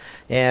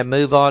and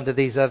move on to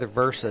these other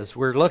verses.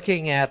 We're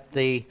looking at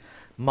the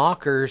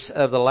mockers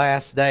of the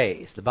last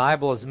days. The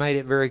Bible has made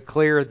it very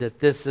clear that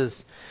this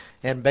is,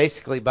 and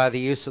basically by the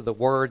use of the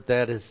word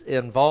that is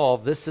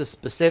involved, this is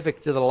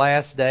specific to the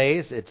last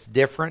days. It's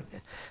different.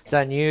 It's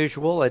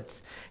unusual.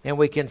 And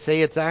we can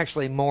see it's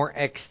actually more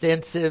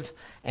extensive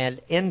and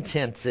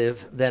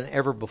intensive than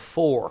ever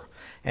before.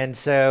 And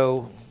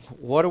so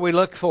what do we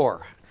look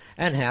for?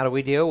 And how do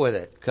we deal with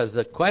it? Because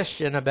the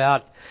question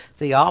about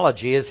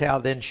theology is how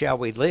then shall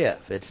we live?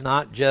 It's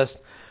not just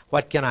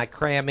what can I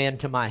cram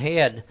into my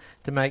head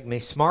to make me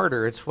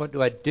smarter. It's what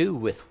do I do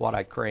with what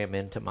I cram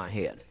into my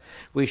head.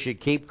 We should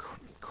keep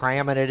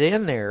cramming it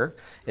in there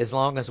as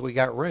long as we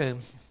got room.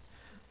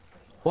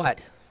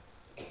 What?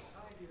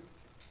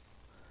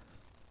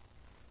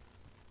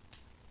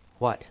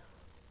 What?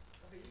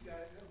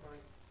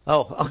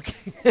 Oh,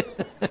 okay.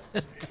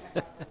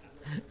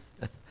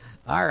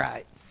 All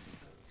right.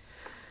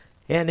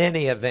 In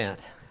any event,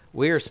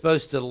 we are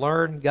supposed to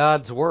learn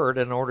God's Word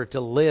in order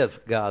to live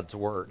God's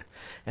Word.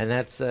 And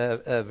that's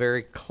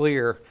very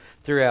clear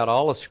throughout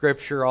all of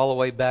Scripture, all the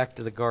way back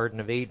to the Garden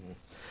of Eden.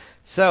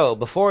 So,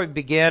 before we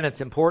begin, it's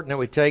important that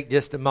we take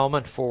just a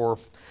moment for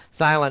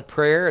silent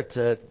prayer. It's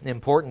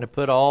important to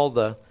put all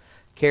the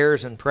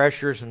cares and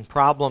pressures and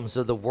problems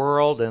of the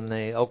world and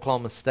the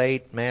Oklahoma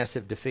State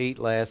massive defeat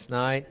last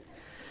night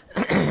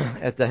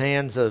at the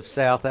hands of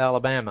South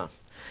Alabama.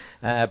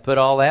 Put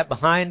all that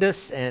behind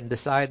us and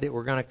decide that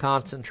we're going to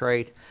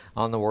concentrate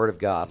on the Word of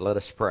God. Let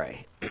us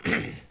pray.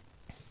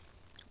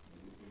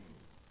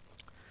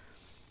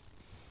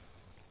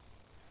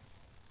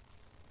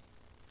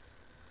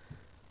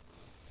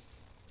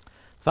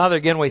 Father,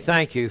 again, we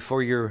thank you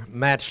for your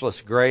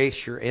matchless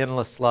grace, your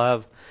endless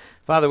love.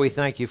 Father, we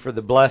thank you for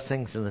the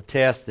blessings and the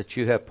tests that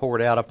you have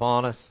poured out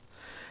upon us.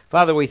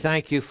 Father, we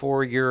thank you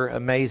for your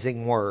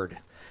amazing Word.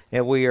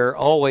 And we are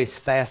always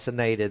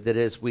fascinated that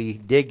as we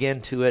dig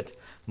into it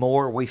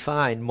more, we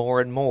find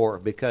more and more,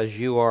 because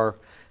you are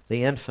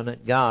the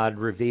infinite God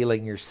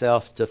revealing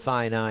yourself to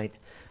finite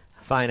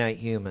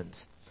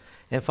humans.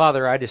 And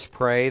Father, I just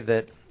pray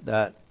that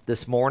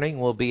this morning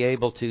we'll be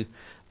able to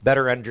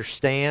better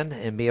understand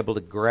and be able to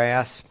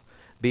grasp,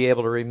 be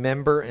able to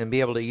remember, and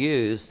be able to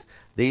use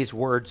these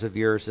words of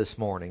yours this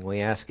morning. We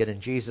ask it in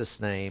Jesus'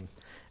 name.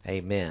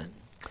 Amen.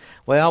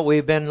 Well,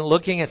 we've been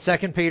looking at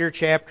 2 Peter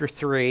chapter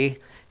 3.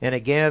 And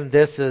again,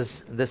 this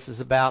is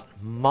about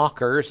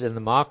mockers and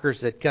the mockers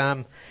that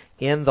come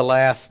in the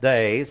last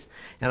days.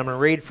 And I'm going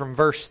to read from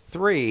verse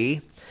 3.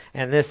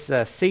 And this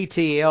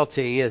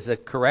CTLT is a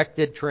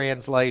corrected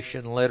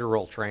translation,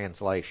 literal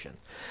translation.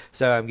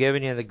 So I'm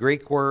giving you the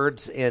Greek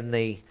words in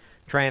the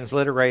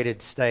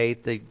transliterated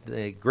state,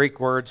 the Greek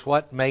words,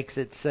 what makes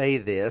it say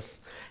this.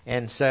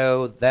 And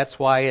so that's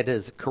why it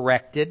is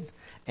corrected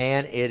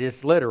and it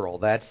is literal.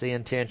 That's the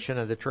intention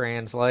of the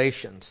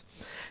translations.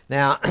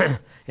 Now,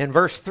 in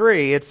verse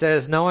 3, it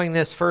says, knowing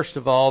this, first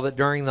of all, that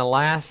during the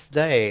last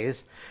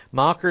days,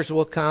 mockers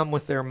will come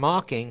with their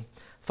mocking,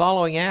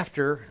 following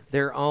after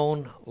their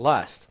own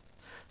lust.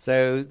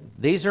 So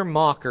these are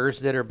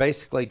mockers that are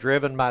basically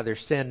driven by their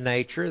sin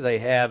nature. They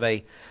have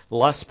a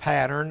lust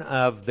pattern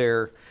of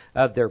their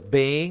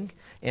being,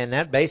 and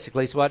that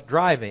basically is what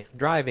driving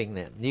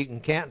them. You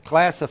can't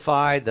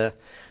classify the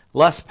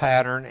lust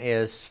pattern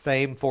as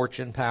fame,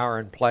 fortune, power,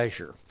 and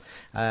pleasure.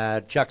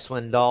 Chuck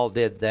Swindoll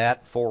did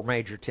that, 4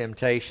 Major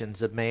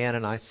Temptations of Man,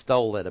 and I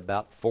stole it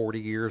about 40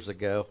 years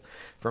ago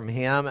from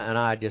him, and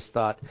I just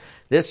thought,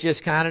 this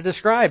just kind of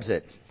describes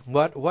it.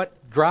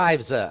 What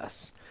drives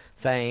us?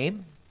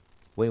 Fame.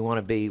 We want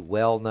to be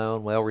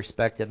well-known,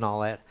 well-respected, and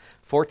all that.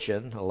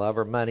 Fortune, a love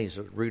of money is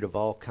the root of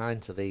all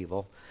kinds of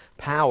evil.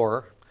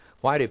 Power.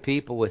 Why do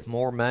people with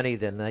more money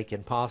than they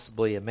can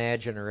possibly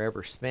imagine or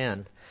ever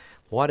spend,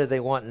 what do they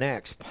want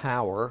next?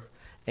 Power.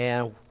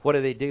 And what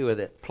do they do with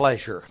it?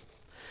 Pleasure.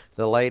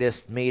 The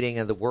latest meeting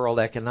of the World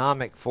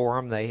Economic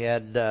Forum, they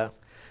had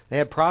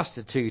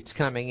prostitutes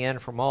coming in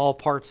from all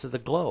parts of the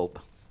globe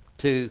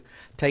to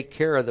take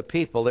care of the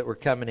people that were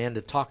coming in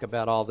to talk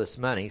about all this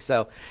money.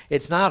 So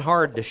it's not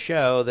hard to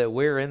show that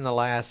we're in the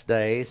last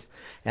days,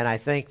 and I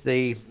think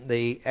the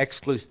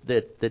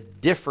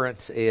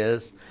difference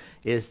is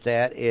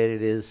that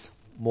it is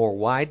more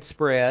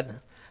widespread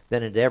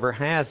than it ever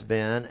has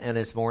been, and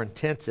it's more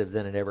intensive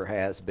than it ever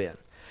has been.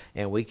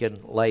 And we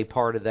can lay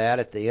part of that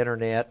at the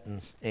internet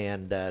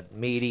and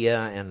media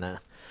and the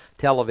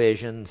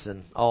televisions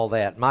and all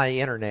that. My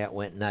internet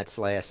went nuts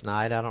last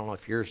night. I don't know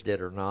if yours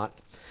did or not,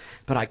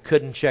 but I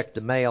couldn't check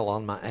the mail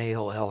on my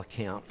AOL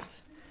account.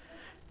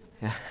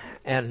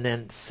 And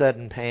then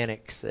sudden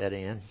panic set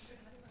in.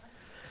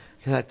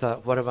 Because I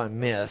thought, what have I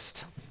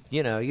missed?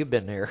 You know, you've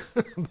been there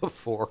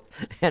before.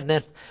 And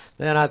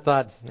then I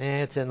thought,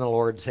 it's in the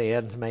Lord's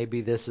hands. Maybe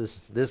this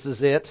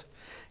is it.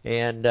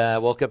 And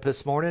woke up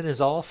this morning, is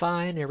all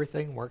fine,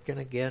 everything working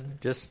again,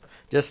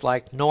 just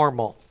like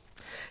normal.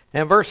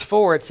 And verse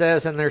 4, it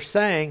says, and they're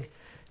saying,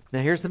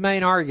 now here's the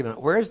main argument,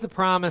 where's the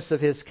promise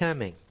of his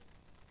coming?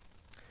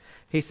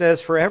 He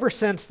says, for ever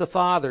since the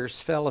fathers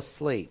fell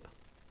asleep,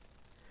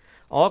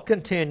 all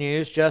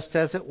continues just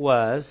as it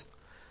was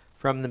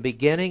from the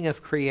beginning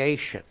of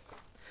creation.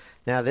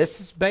 Now, this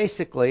is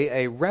basically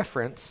a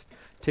reference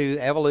to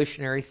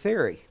evolutionary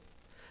theory.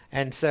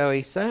 And so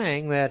he's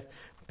saying that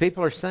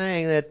people are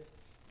saying that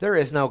there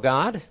is no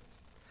God,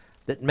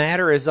 that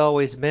matter has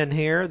always been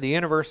here, the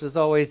universe has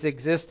always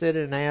existed,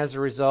 and as a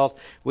result,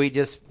 we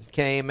just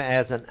came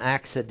as an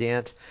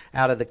accident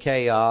out of the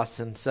chaos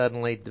and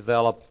suddenly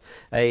developed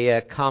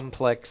a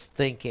complex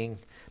thinking,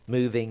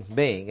 moving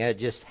being. It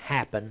just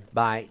happened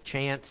by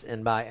chance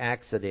and by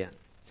accident.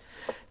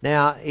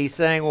 Now, he's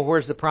saying, well,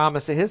 where's the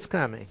promise of his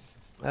coming?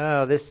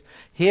 Oh,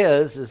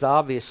 his is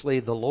obviously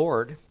the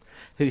Lord,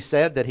 who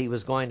said that he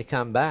was going to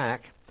come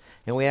back.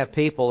 And we have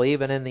people,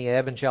 even in the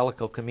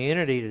evangelical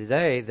community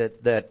today,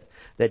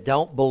 that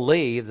don't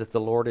believe that the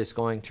Lord is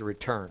going to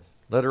return,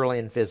 literally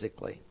and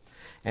physically.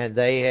 And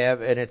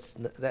it's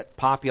that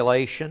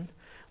population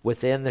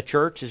within the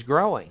church is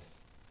growing.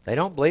 They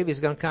don't believe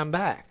he's going to come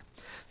back.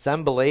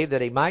 Some believe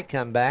that he might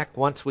come back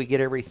once we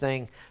get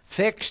everything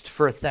fixed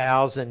for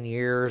 1,000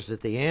 years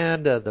at the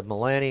end of the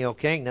millennial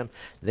kingdom.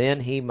 Then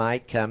he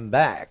might come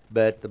back.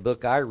 But the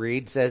book I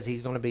read says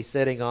he's going to be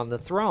sitting on the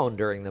throne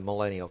during the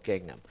millennial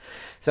kingdom.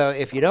 So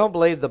if you don't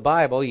believe the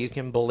Bible, you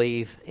can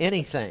believe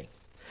anything.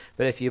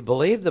 But if you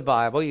believe the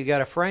Bible, you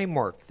got a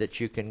framework that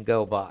you can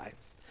go by.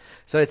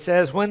 So it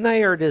says, when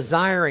they are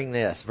desiring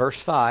this, verse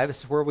 5, this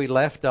is where we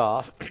left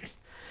off,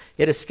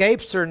 it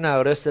escapes their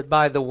notice that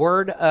by the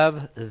word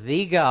of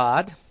the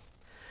God,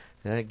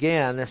 and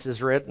again, this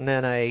is written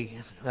in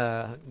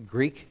a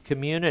Greek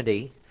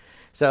community,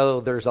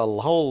 so there's a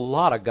whole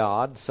lot of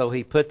gods, so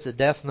he puts a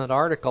definite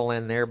article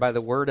in there, by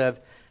the word of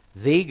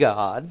the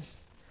God.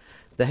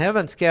 The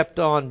heavens kept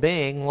on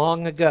being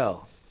long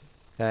ago.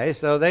 Okay,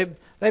 so they've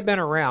been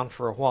around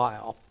for a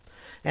while.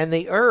 And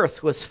the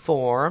earth was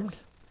formed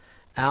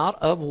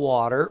out of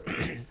water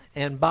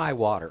and by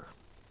water.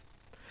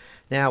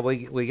 Now,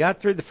 we got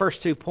through the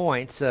first 2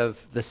 points of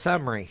the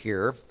summary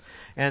here,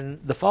 and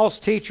the false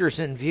teachers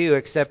in view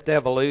accept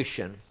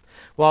evolution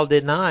while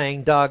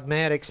denying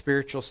dogmatic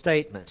spiritual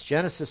statements.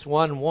 Genesis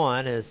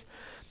 1:1 is,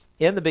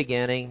 in the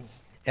beginning,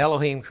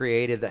 Elohim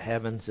created the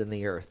heavens and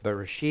the earth.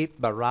 Bereshit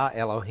bara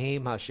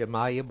Elohim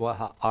hashemayim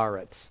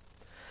v'haaretz.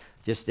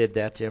 Just did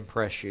that to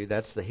impress you.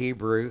 That's the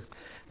Hebrew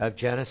of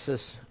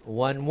Genesis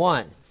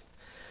 1:1.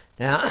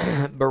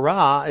 Now,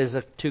 bara is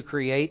to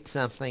create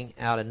something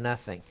out of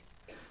nothing.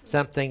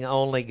 Something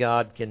only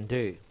God can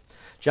do.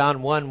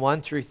 John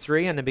 1:1 through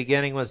 3, in the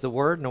beginning was the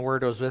Word, and the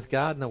Word was with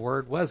God, and the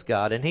Word was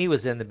God, and He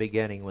was in the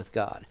beginning with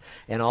God.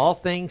 And all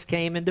things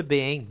came into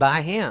being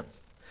by Him.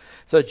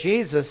 So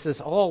Jesus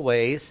has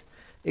always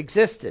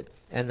existed,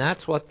 and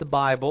that's what the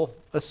Bible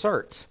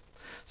asserts.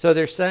 So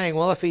they're saying,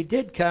 well, if He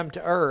did come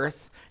to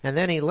earth, and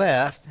then He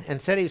left,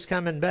 and said He was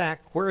coming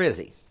back, where is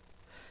He?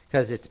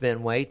 Because it's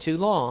been way too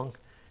long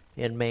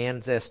in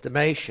man's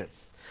estimation.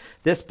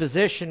 This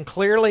position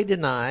clearly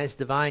denies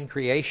divine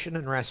creation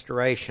and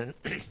restoration,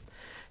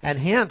 and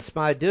hence,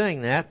 by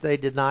doing that, they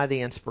deny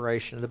the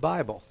inspiration of the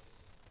Bible.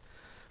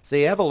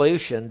 See,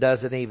 evolution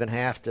doesn't even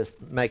have to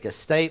make a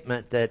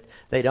statement that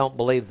they don't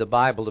believe the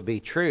Bible to be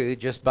true.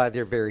 Just by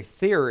their very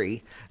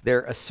theory,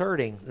 they're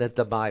asserting that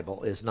the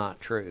Bible is not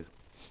true.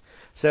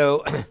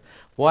 So,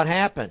 what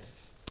happened?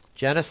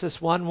 Genesis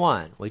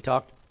 1:1. We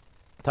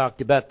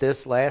talked about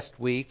this last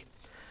week.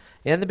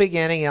 In the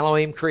beginning,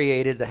 Elohim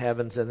created the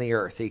heavens and the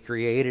earth. He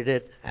created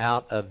it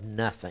out of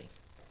nothing.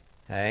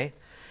 Okay?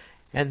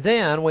 And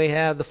then we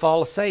have the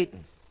fall of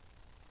Satan.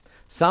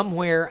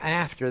 Somewhere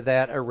after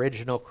that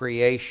original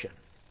creation.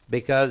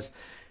 Because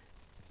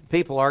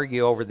people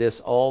argue over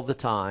this all the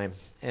time,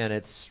 and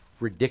it's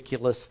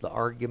ridiculous, the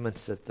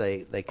arguments that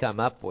they come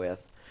up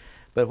with.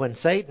 But when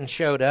Satan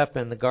showed up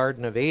in the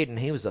Garden of Eden,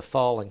 he was a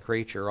fallen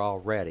creature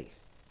already.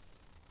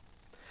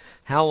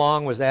 How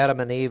long was Adam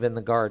and Eve in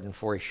the garden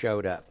before he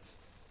showed up?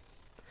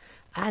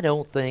 I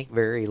don't think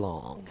very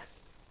long.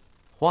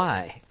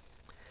 Why?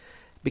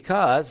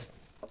 Because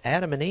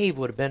Adam and Eve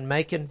would have been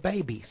making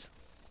babies.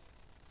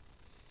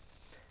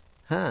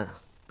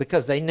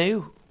 Because they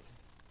knew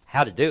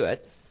how to do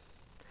it.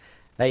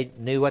 They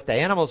knew what the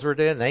animals were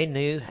doing. They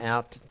knew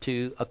how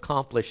to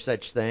accomplish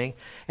such thing.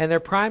 And their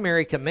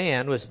primary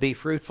command was be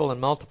fruitful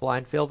and multiply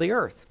and fill the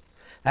earth.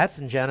 That's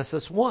in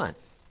Genesis 1,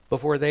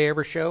 before they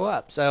ever show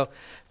up. So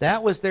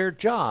that was their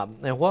job.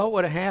 And what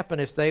would have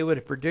happened if they would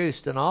have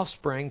produced an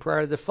offspring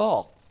prior to the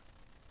fall?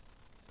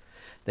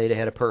 They'd have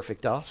had a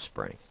perfect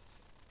offspring.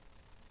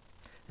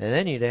 And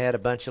then you'd have had a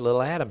bunch of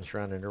little Adams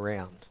running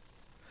around.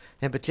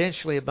 And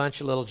potentially a bunch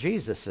of little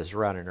Jesuses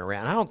running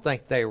around. I don't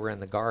think they were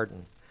in the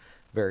garden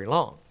very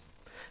long.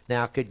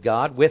 Now, could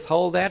God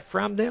withhold that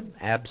from them?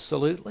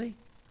 Absolutely.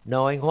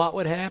 Knowing what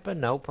would happen,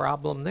 no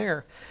problem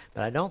there.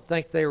 But I don't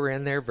think they were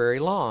in there very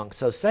long.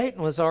 So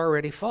Satan was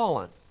already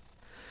fallen.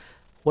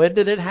 When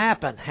did it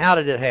happen? How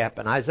did it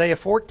happen? Isaiah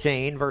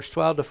 14, verse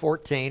 12 to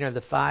 14, are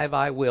the 5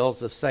 I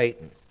wills of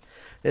Satan.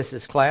 This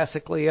is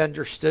classically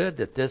understood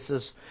that this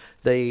is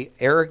the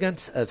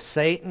arrogance of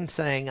Satan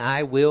saying,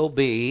 I will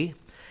be.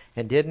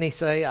 And didn't he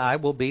say, I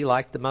will be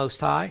like the Most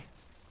High?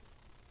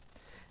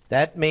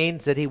 That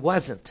means that he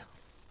wasn't.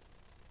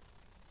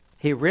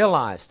 He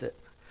realized it.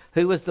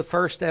 Who was the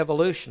first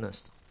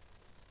evolutionist?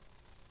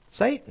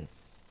 Satan.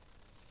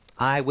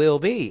 I will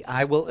be.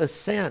 I will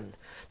ascend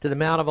to the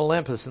Mount of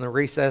Olympus in the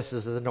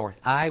recesses of the north.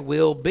 I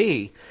will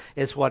be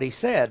is what he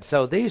said.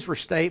 So these were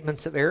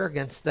statements of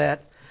arrogance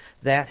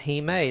that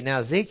he made. Now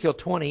Ezekiel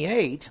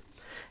 28,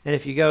 and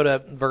if you go to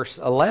verse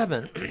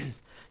 11,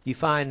 you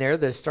find there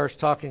that it starts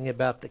talking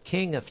about the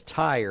king of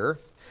Tyre.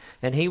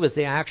 And he was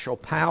the actual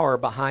power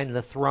behind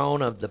the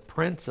throne of the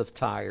prince of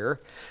Tyre,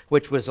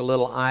 which was a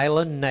little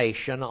island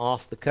nation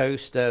off the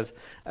coast of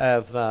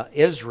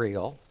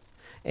Israel.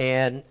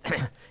 And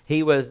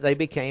they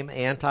became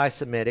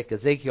anti-Semitic.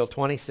 Ezekiel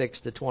 26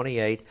 to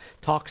 28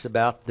 talks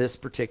about this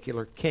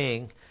particular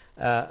king,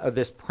 or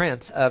this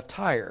prince of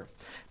Tyre.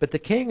 But the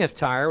king of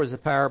Tyre was the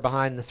power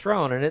behind the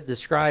throne, and it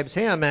describes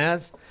him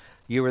as,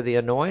 you were the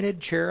anointed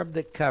cherub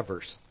that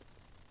covers.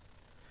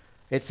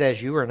 It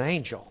says you were an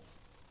angel.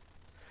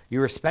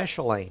 You're a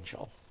special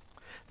angel.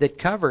 That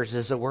covers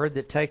is a word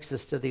that takes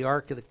us to the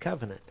Ark of the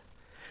Covenant.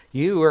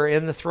 You were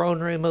in the throne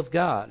room of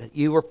God.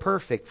 You were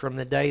perfect from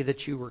the day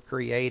that you were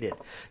created.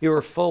 You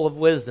were full of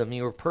wisdom.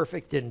 You were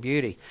perfect in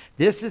beauty.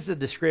 This is a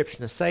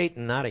description of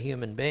Satan, not a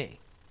human being,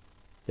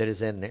 that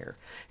is in there.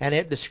 And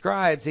it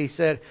describes, he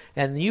said,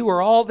 and you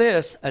were all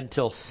this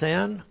until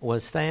sin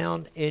was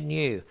found in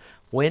you.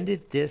 When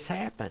did this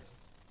happen?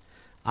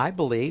 I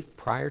believe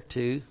prior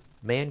to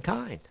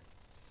mankind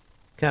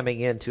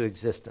coming into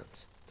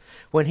existence.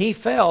 When he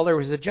fell, there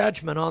was a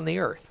judgment on the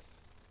earth.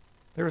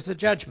 There was a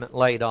judgment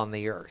laid on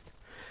the earth.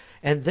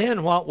 And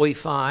then what we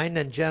find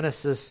in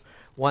Genesis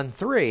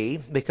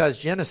 1:3, because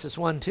Genesis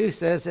 1:2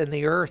 says, and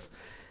the earth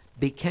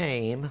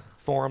became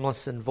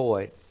formless and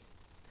void,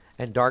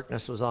 and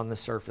darkness was on the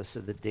surface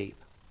of the deep.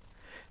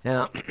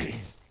 Now,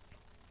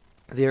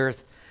 the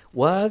earth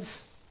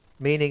was,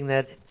 meaning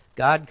that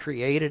God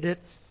created it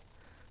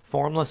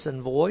formless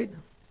and void,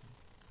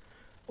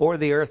 or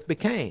the earth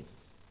became,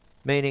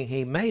 meaning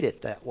he made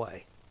it that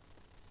way.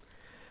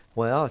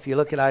 Well, if you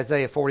look at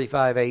Isaiah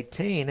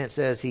 45:18, it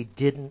says he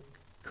didn't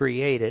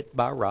create it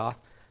bara,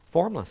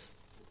 formless.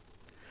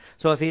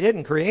 So if he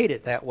didn't create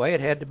it that way,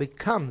 it had to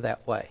become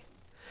that way.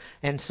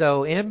 And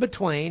so in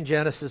between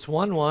Genesis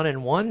 1:1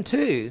 and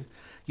 1:2,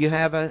 you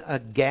have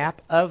a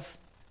gap of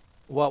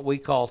what we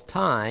call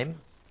time,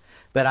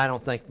 but I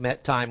don't think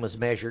time was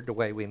measured the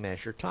way we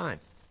measure time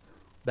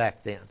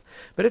back then.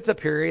 But it's a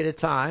period of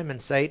time, and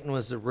Satan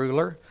was the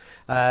ruler.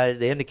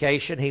 The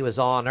indication he was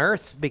on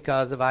earth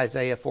because of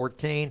Isaiah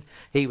 14.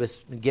 He was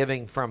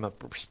giving from a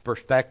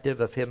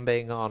perspective of him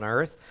being on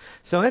earth.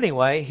 So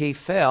anyway, he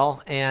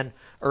fell and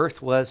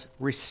earth was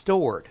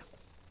restored.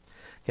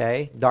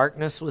 Okay,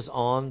 darkness was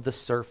on the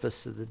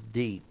surface of the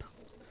deep,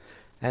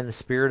 and the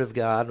Spirit of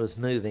God was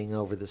moving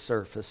over the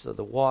surface of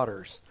the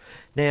waters.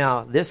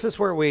 Now, this is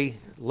where we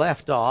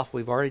left off.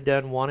 We've already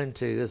done 1 and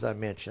 2, as I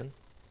mentioned.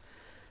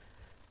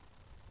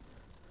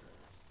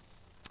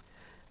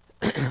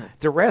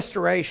 The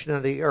restoration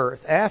of the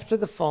earth after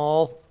the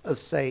fall of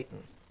Satan.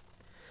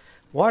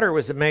 Water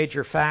was a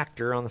major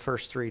factor on the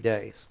first 3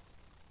 days.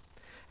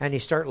 And you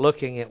start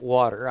looking at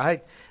water.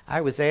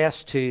 I was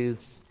asked to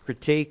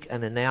critique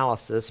an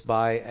analysis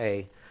by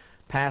a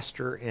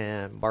pastor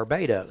in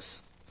Barbados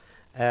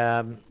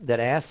that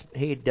asked,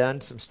 he'd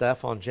done some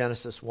stuff on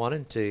Genesis 1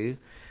 and 2.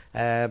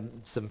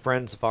 Some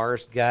friends of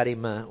ours got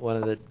him one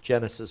of the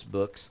Genesis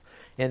books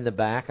in the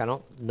back. I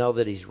don't know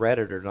that he's read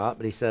it or not,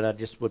 but he said, I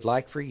just would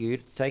like for you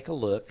to take a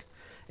look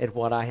at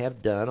what I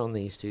have done on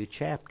these 2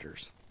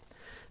 chapters.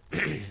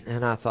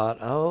 And I thought,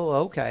 oh,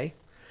 okay.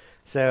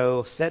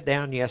 So sat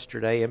down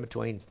yesterday in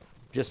between,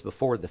 just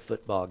before the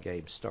football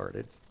game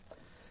started.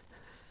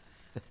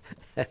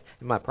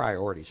 My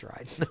priorities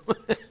right.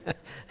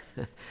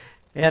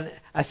 And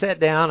I sat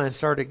down and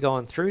started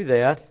going through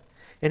that.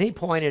 And he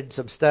pointed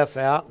some stuff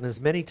out, and as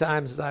many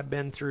times as I've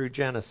been through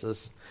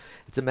Genesis,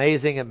 it's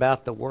amazing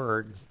about the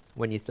Word.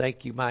 When you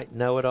think you might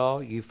know it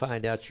all, you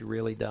find out you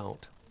really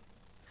don't.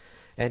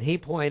 And he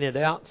pointed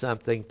out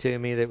something to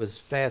me that was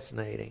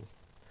fascinating,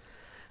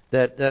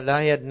 that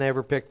I had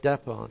never picked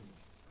up on.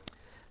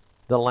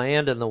 The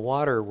land and the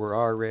water were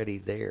already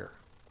there.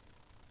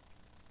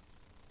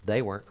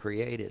 They weren't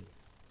created.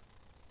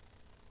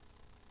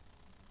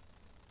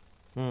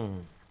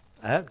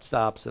 That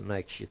stops and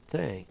makes you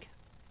think.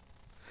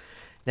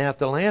 Now, if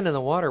the land and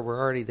the water were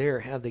already there,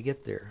 how'd they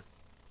get there?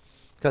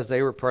 Because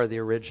they were part of the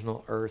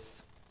original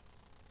earth.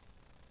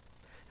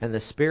 And the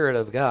Spirit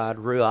of God,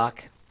 Ruach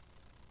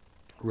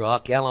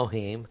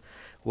Elohim,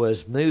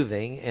 was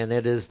moving, and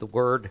it is the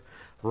word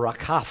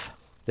Rakaf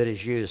that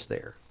is used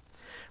there.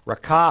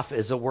 Rakaf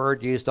is a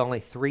word used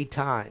only 3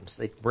 times.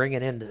 They bring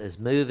it in as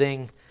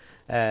moving,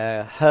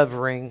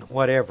 hovering,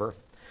 whatever.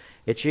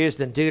 It's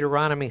used in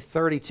Deuteronomy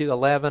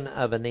 32:11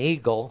 of an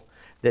eagle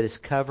that is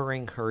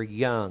covering her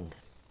young.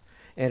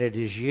 And it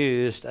is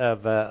used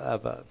of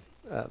a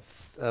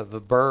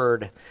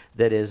bird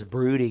that is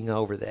brooding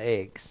over the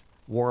eggs,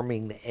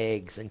 warming the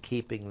eggs and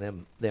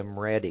keeping them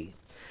ready.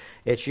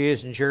 It's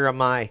used in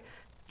Jeremiah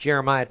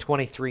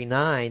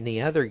 23:9,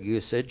 the other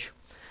usage,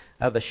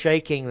 of a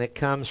shaking that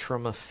comes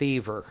from a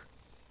fever.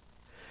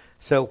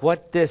 So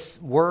what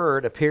this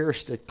word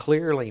appears to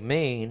clearly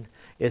mean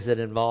is it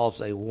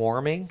involves a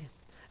warming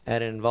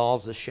and it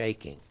involves a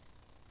shaking.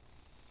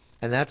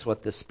 And that's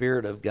what the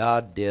Spirit of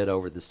God did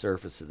over the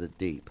surface of the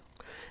deep,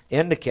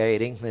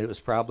 indicating that it was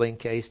probably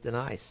encased in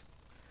ice.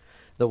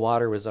 The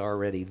water was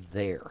already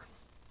there.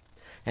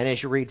 And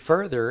as you read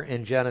further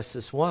in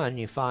Genesis 1,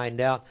 you find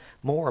out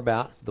more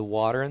about the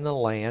water and the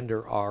land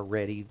are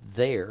already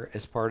there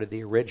as part of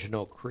the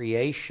original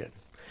creation.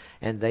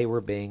 And they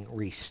were being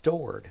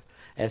restored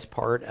as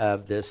part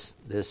of this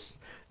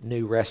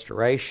new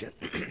restoration.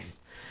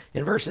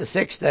 In verses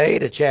 6 to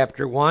 8 of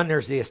chapter 1,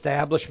 there's the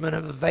establishment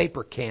of a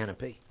vapor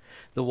canopy.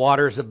 The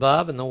waters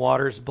above and the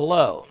waters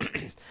below.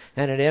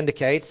 And it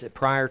indicates that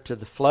prior to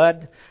the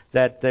flood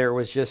that there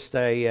was just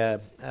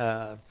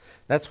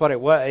that's what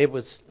it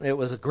was. It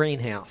was a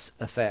greenhouse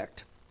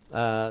effect.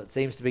 It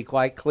seems to be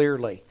quite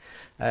clearly.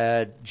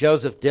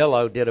 Joseph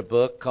Dillow did a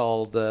book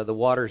called The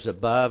Waters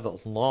Above a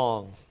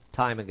long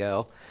time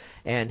ago.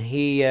 And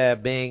he,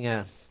 being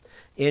an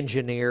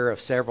engineer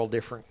of several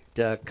different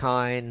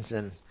kinds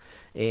and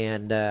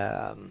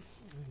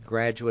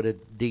graduate of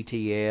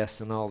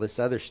DTS and all this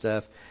other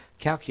stuff,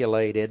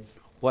 calculated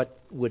what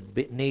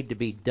would need to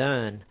be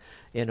done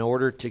in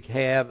order to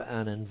have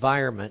an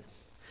environment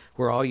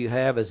where all you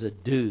have is a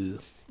dew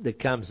that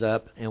comes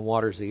up and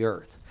waters the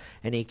earth.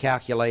 And he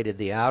calculated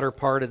the outer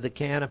part of the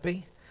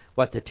canopy,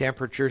 what the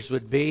temperatures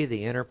would be,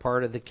 the inner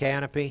part of the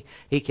canopy.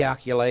 He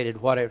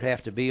calculated what it would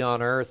have to be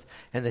on earth,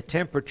 and the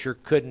temperature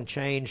couldn't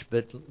change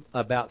but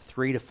about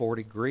 3 to 4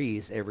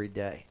 degrees every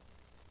day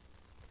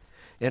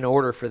in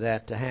order for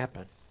that to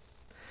happen.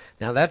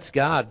 Now that's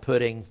God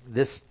putting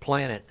this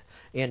planet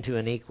into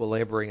an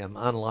equilibrium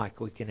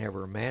unlike we can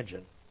ever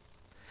imagine.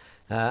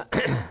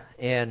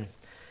 And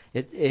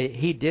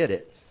he did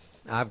it.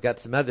 I've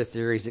got some other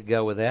theories that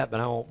go with that, but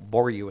I won't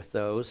bore you with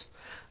those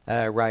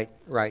right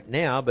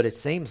now. But it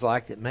seems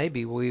like that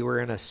maybe we were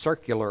in a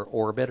circular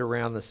orbit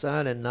around the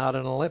sun and not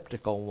an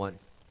elliptical one.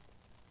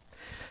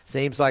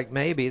 Seems like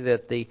maybe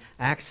that the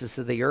axis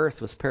of the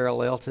earth was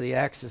parallel to the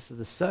axis of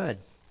the sun,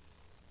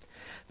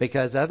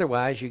 because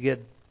otherwise you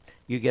get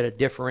a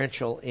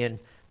differential in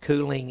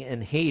cooling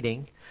and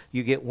heating.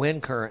 You get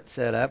wind current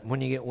set up.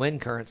 When you get wind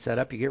current set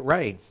up, you get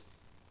rain.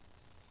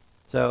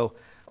 So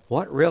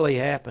what really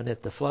happened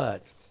at the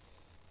flood?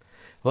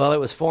 Well, it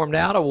was formed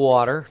out of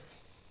water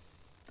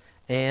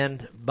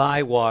and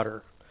by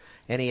water.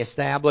 And he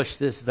established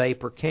this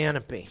vapor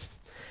canopy.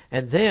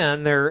 And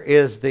then there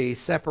is the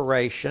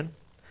separation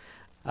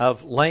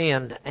of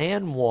land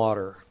and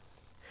water.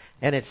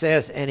 And it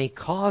says, and he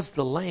caused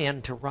the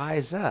land to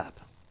rise up.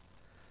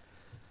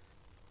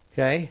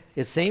 Okay,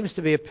 it seems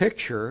to be a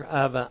picture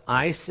of an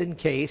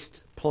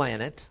ice-encased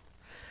planet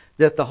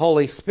that the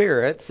Holy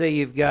Spirit, see,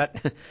 you've got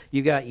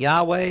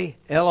Yahweh,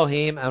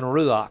 Elohim, and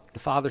Ruach, the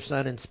Father,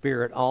 Son, and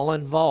Spirit, all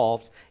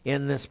involved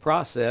in this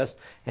process,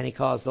 and he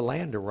caused the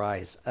land to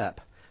rise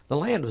up. The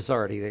land was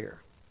already there.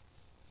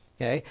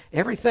 Okay,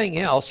 everything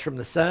else from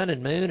the sun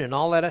and moon and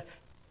all that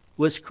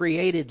was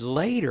created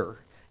later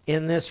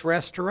in this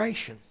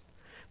restoration,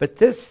 but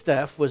this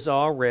stuff was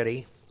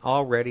already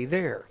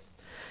there.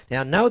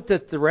 Now note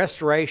that the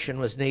restoration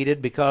was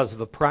needed because of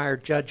a prior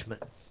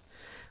judgment,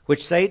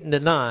 which Satan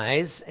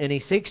denies, and he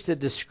seeks to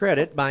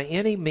discredit by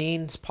any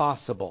means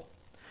possible.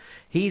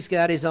 He's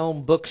got his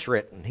own books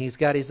written. He's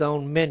got his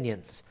own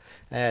minions.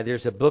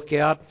 There's a book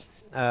out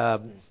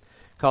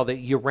called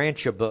the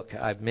Urantia book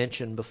I've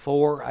mentioned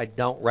before. I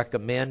don't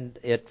recommend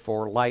it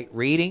for light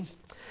reading,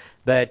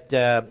 but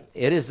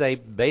it is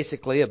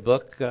basically a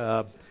book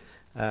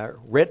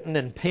written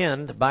and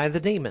penned by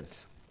the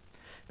demons,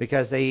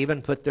 because they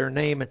even put their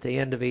name at the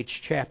end of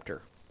each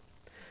chapter.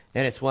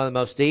 And it's one of the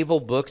most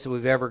evil books that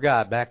we've ever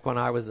got. Back when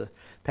I was a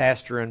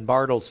pastor in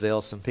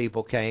Bartlesville, some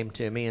people came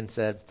to me and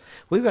said,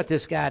 we've got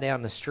this guy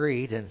down the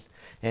street,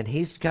 and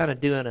he's kind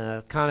of doing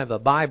a kind of a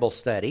Bible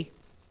study.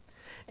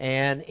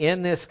 And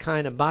in this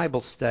kind of Bible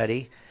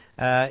study,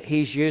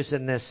 he's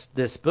using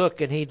this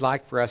book, and he'd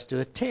like for us to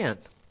attend.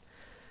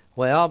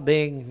 Well,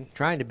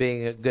 trying to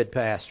be a good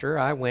pastor,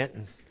 I went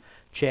and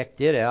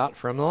checked it out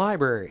from the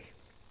library.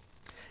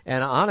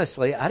 And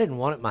honestly, I didn't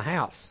want it in my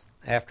house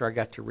after I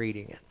got to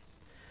reading it.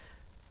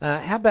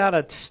 How about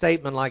a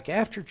statement like,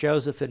 after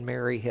Joseph and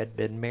Mary had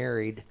been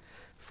married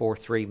for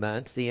 3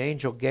 months, the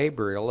angel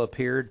Gabriel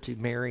appeared to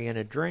Mary in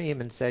a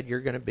dream and said,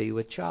 you're going to be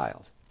with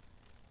child.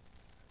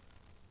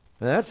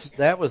 Now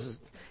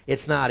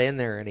it's not in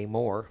there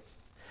anymore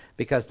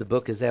because the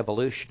book is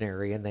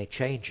evolutionary and they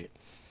change it.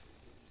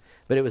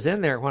 But it was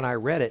in there when I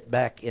read it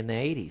back in the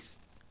 80s.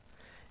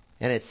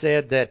 And it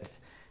said that,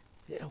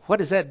 what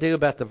does that do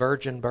about the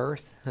virgin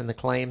birth and the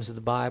claims of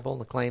the Bible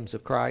and the claims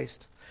of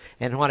Christ?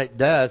 And what it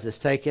does is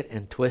take it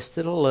and twist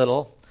it a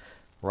little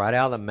right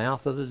out of the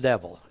mouth of the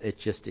devil.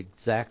 It's just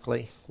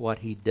exactly what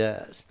he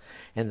does.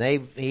 And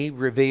he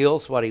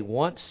reveals what he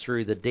wants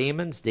through the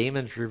demons.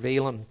 Demons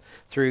reveal him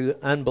through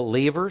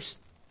unbelievers.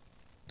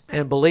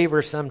 And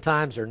believers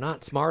sometimes are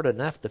not smart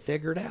enough to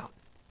figure it out.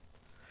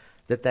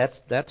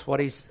 That's what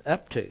he's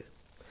up to.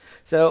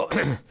 So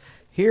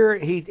here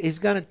he's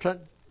going to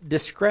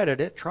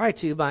discredit it, try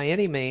to by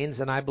any means,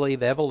 and I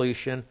believe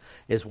evolution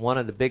is one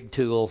of the big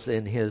tools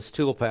in his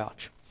tool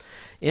pouch.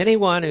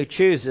 Anyone who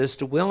chooses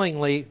to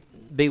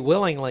be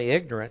willingly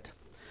ignorant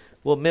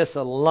will miss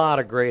a lot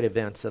of great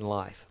events in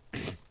life.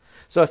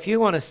 So if you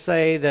want to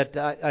say that,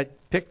 I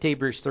picked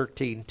Hebrews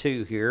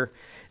 13:2 here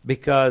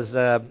because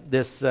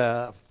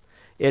it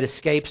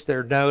escapes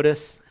their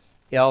notice.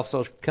 It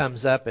also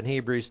comes up in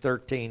Hebrews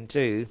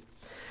 13:2.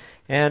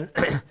 And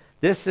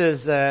this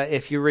is,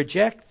 if you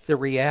reject the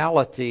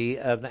reality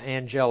of the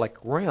angelic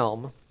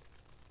realm,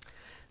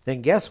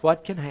 then guess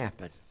what can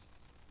happen?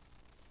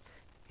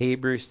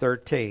 Hebrews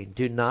 13,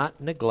 do not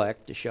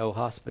neglect to show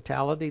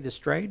hospitality to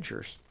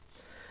strangers.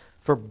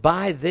 For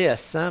by this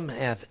some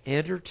have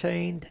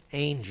entertained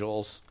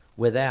angels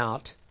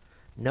without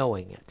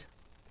knowing it.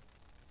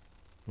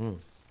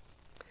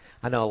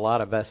 I know a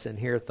lot of us in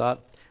here thought,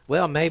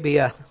 well, maybe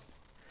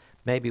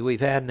we've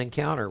had an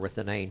encounter with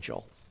an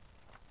angel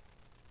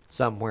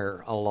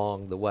somewhere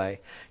along the way.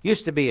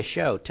 Used to be a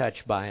show,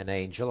 Touched by an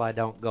Angel. I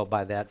don't go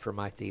by that for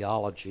my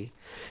theology.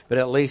 But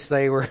at least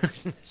they were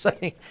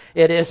saying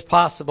it is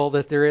possible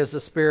that there is a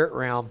spirit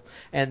realm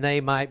and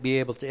they might be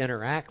able to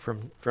interact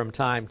from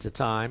time to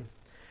time.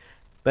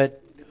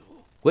 But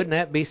wouldn't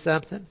that be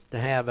something to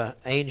have an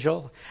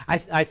angel?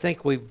 I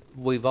think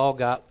we've all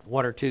got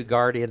one or two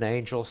guardian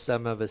angels.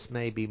 Some of us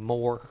maybe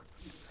more.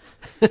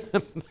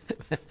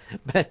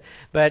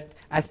 but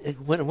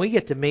when we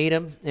get to meet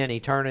them in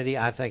eternity,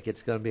 I think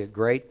it's going to be a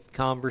great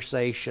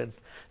conversation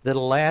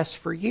that'll last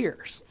for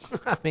years.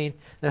 I mean,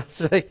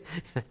 that's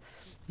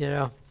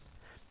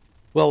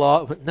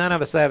well, none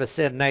of us have a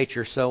sin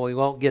nature, so we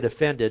won't get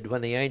offended when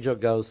the angel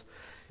goes,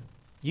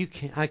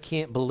 I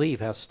can't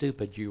believe how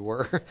stupid you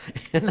were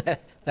in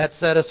that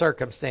set of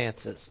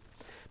circumstances.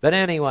 But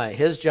anyway,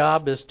 his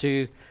job is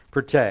to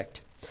protect.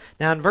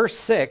 Now in verse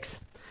 6,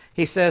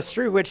 he says,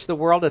 through which the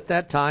world at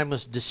that time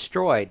was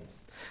destroyed.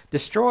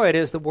 Destroyed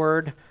is the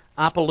word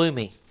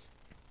apolumi.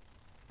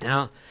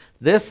 Now,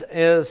 this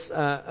is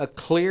a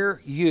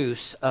clear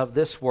use of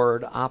this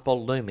word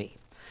apolumi.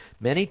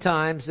 Many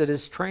times it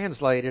is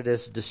translated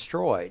as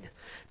destroyed,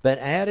 but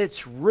at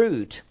its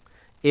root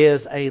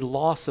is a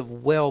loss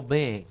of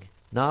well-being,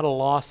 not a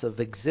loss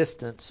of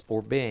existence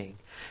or being.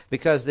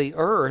 Because the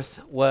earth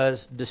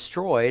was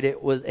destroyed,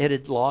 it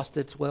had lost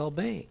its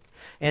well-being.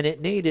 And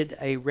it needed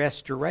a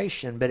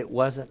restoration, but it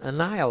wasn't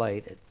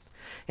annihilated.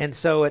 And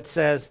so it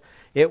says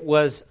it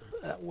was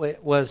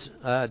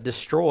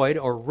destroyed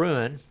or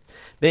ruined,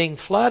 being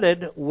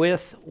flooded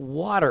with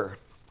water.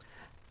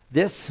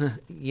 This,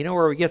 you know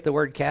where we get the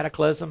word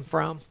cataclysm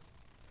from?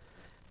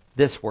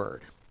 This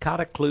word,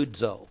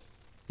 katakludzo,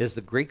 is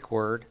the Greek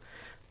word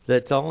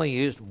that's only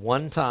used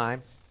one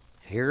time.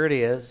 Here it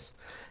is.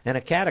 And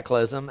a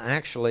cataclysm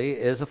actually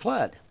is a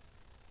flood.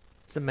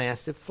 It's a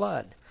massive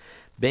flood.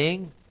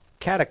 Being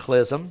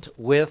cataclysmed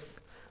with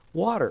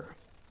water.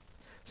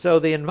 So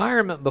the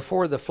environment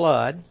before the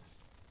flood,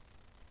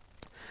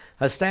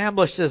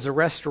 established as a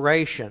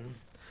restoration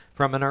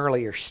from an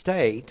earlier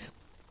state,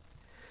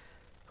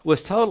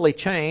 was totally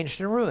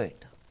changed and ruined.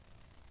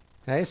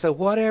 Okay, so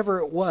whatever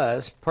it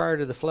was prior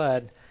to the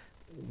flood,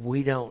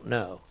 we don't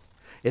know.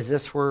 Is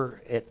this where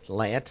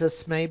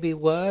Atlantis maybe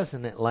was,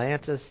 and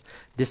Atlantis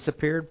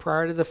disappeared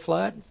prior to the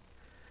flood?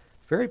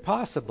 Very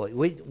possibly.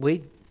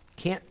 We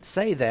can't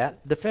say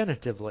that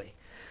definitively.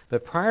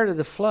 But prior to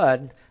the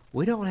flood,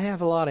 we don't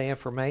have a lot of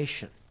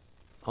information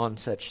on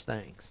such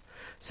things.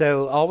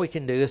 So all we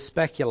can do is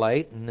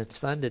speculate, and it's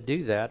fun to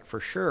do that for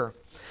sure.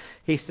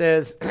 He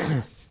says,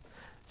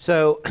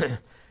 so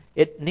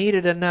it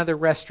needed another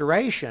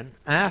restoration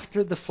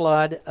after the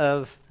flood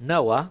of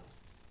Noah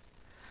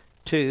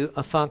to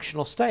a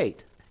functional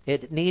state.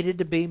 It needed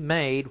to be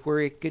made where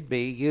it could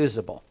be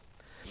usable.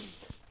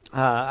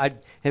 Have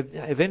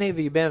any of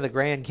you been to the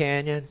Grand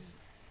Canyon?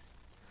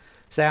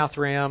 South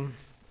Rim?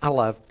 I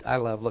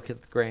love looking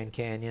at the Grand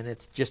Canyon.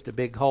 It's just a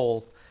big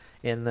hole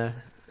in the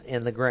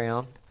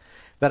ground.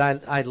 But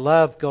I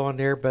love going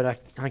there, but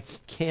I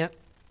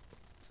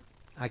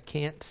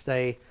can't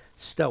stay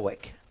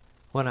stoic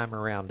when I'm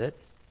around it.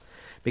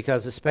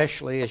 Because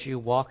especially as you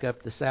walk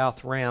up the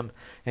South Rim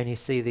and you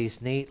see these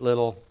neat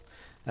little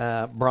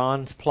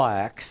bronze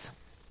plaques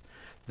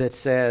that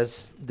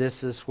says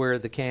this is where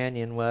the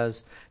canyon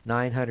was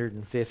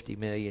 950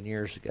 million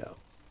years ago.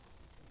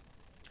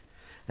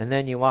 And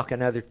then you walk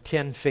another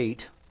 10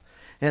 feet,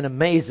 and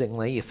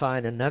amazingly you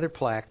find another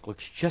plaque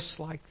looks just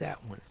like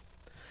that one.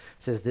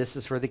 It says this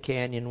is where the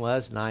canyon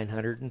was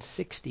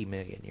 960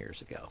 million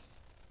years ago.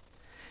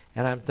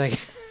 And I'm thinking,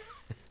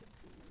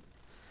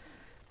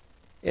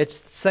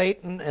 it's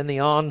Satan and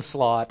the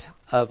onslaught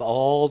of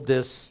all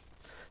this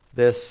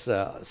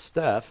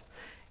stuff.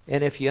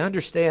 And if you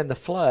understand the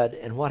flood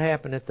and what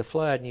happened at the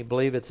flood, and you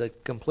believe it's a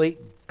complete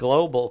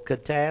global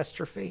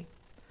catastrophe,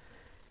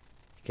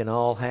 it can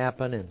all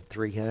happen in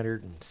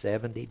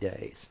 370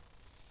 days.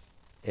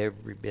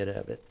 Every bit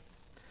of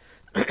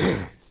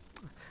it.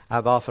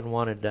 I've often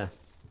wanted to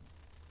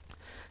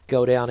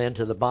go down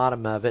into the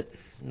bottom of it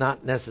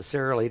not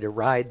necessarily to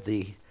ride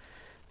the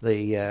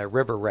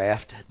river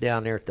raft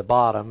down there at the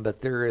bottom,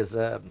 but there is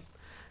a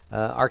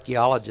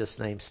archaeologist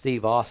named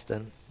Steve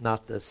Austin,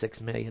 not the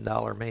 $6 million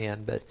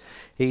man, but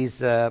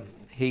he's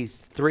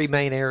three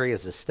main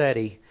areas of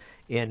study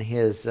in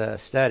his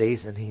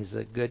studies, and he's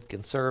a good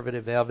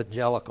conservative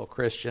evangelical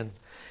Christian,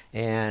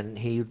 and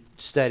he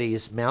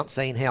studies Mount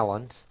St.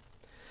 Helens,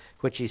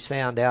 which he's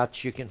found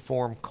out you can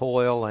form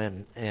coal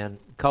and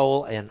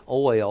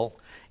oil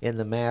in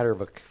the matter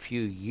of a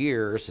few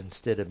years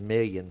instead of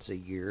millions of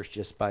years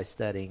just by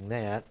studying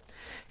that.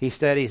 He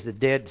studies the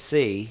Dead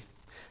Sea,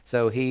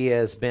 so he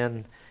has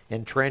been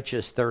in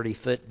trenches 30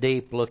 foot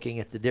deep looking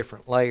at the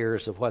different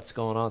layers of what's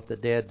going on at the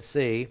Dead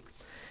Sea,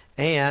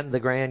 and the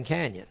Grand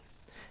Canyon.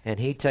 And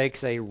he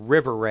takes a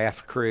river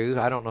raft crew.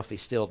 I don't know if he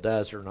still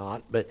does or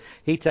not, but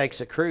he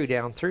takes a crew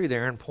down through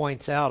there and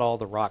points out all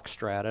the rock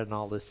strata and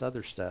all this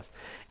other stuff.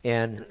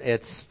 And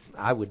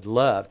I would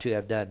love to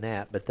have done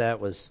that, but that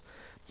was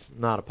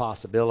not a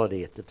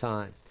possibility at the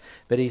time.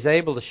 But he's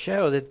able to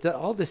show that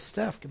all this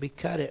stuff can be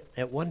cut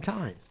at one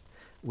time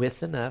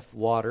with enough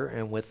water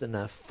and with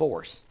enough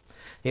force.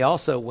 He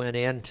also went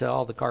into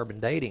all the carbon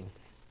dating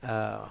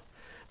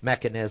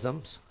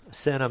mechanisms.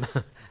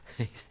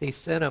 He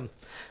sent them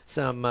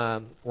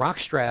some rock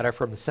strata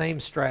from the same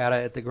strata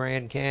at the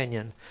Grand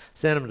Canyon,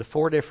 sent them to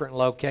 4 different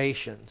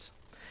locations,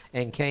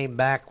 and came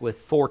back with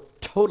 4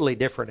 totally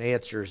different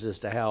answers as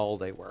to how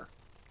old they were.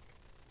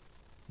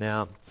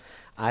 Now,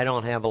 I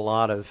don't have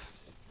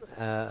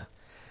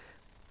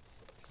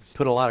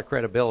put a lot of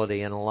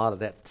credibility in a lot of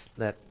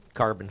that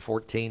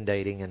carbon-14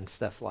 dating and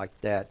stuff like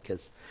that,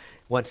 because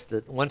once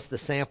the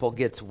sample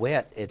gets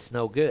wet, it's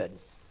no good.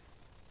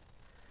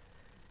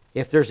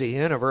 If there's a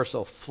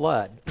universal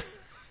flood,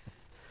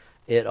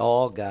 it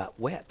all got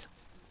wet.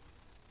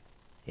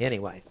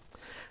 Anyway,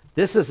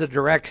 this is a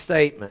direct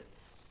statement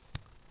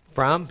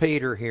from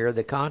Peter here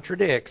that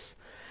contradicts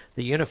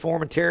the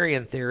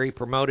uniformitarian theory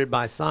promoted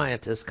by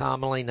scientists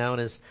commonly known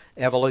as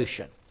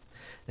evolution.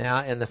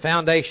 Now, in the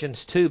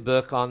Foundations 2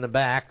 book on the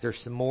back, there's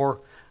some more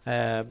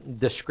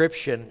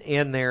description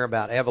in there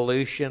about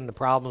evolution, the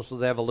problems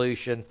with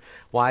evolution,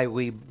 what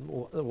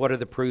are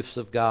the proofs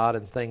of God,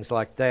 and things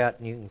like that,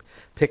 and you can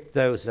pick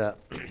those up.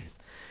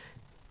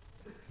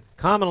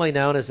 Commonly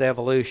known as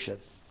evolution.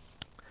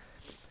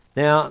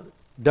 Now,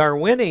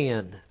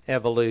 Darwinian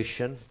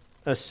evolution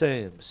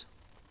assumes.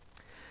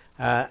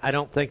 I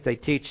don't think they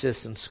teach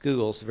this in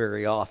schools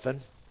very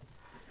often.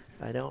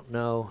 I don't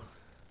know.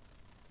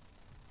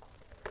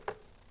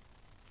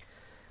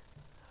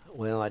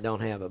 Well, I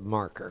don't have a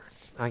marker.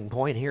 I can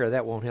point here.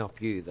 That won't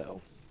help you,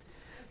 though.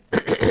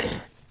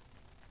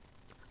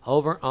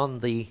 Over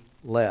on the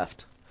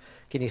left.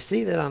 Can you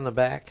see that on the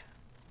back?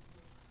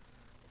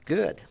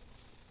 Good.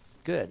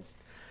 Good.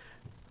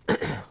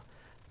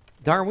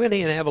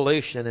 Darwinian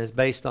evolution is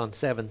based on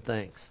 7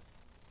 things.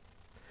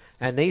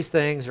 And these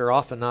things are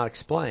often not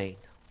explained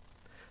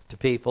to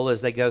people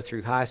as they go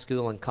through high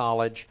school and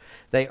college.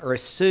 They are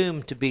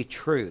assumed to be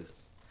true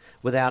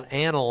without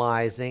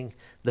analyzing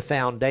the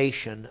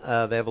foundation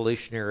of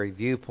evolutionary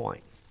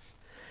viewpoint.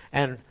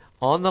 And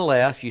on the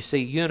left, you see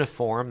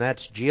uniform.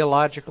 That's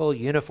geological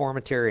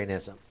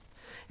uniformitarianism.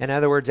 In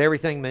other words,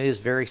 everything moves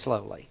very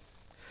slowly.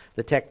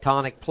 The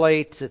tectonic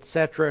plates,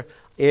 etc.,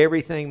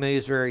 everything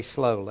moves very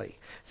slowly.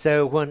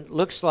 So when it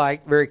looks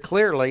like very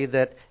clearly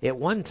that at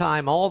one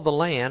time all the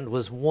land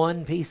was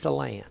one piece of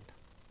land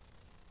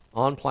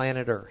on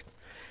planet Earth.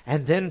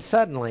 And then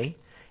suddenly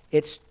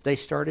they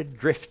started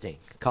drifting,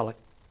 call it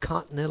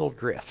continental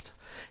drift.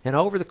 And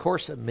over the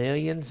course of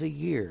millions of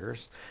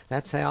years,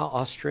 that's how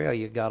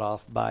Australia got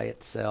off by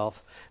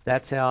itself.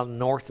 That's how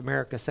North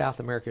America, South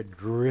America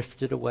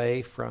drifted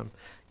away from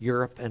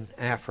Europe and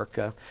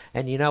Africa.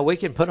 And we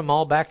can put them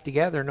all back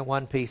together into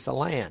one piece of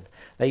land.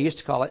 They used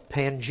to call it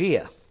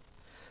Pangea.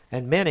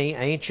 And many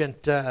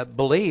ancient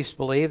beliefs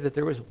believe that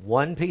there was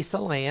one piece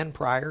of land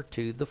prior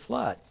to the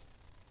flood.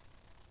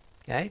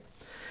 Okay?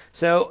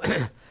 So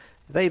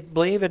they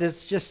believe it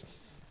is just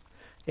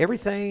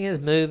everything is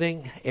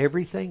moving.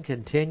 Everything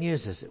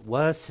continues as it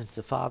was since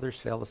the fathers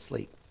fell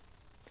asleep.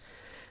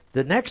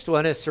 The next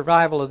one is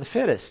survival of the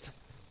fittest.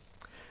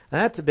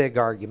 Now, that's a big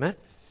argument.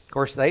 Of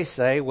course, they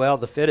say, well,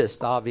 the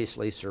fittest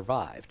obviously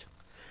survived,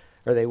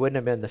 or they wouldn't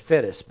have been the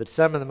fittest. But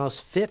some of the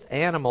most fit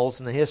animals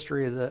in the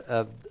history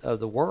of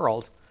the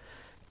world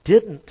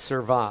didn't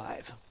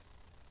survive.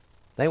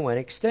 They went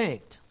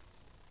extinct.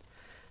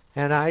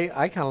 And I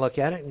kind of look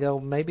at it and go,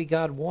 maybe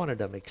God wanted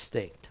them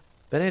extinct.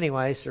 But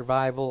anyway,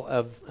 survival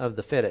of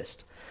the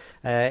fittest.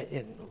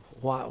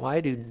 Why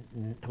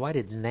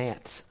did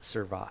gnats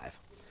survive?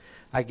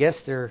 I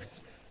guess they're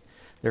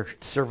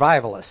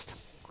survivalist.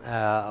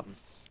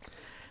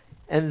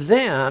 And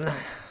then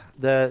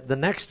the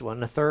next one,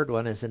 the third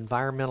one, is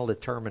environmental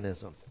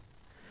determinism.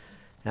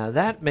 Now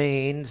that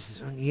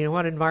means, you know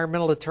what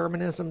environmental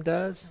determinism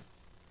does?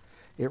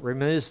 It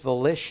removes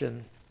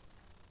volition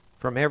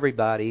from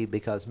everybody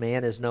because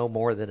man is no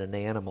more than an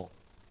animal.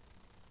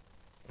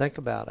 Think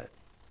about it.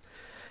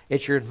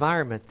 It's your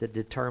environment that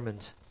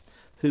determines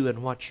who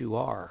and what you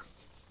are.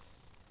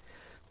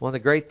 One of the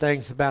great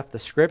things about the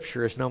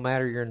Scripture is no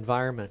matter your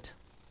environment,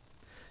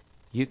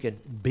 you can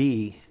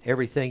be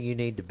everything you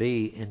need to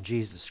be in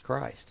Jesus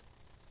Christ.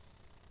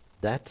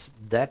 That's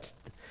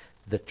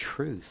the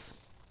truth.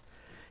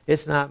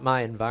 It's not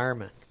my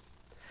environment.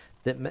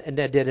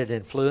 Did it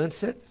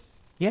influence it?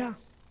 Yeah.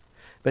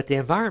 But the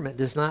environment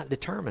does not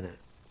determine it.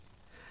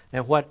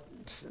 And what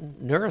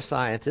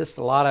neuroscientists,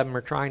 a lot of them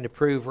are trying to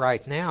prove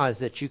right now, is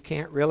that you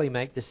can't really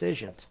make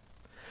decisions.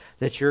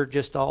 That you're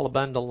just all a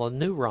bundle of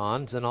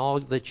neurons, and all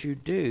that you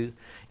do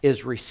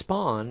is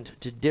respond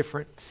to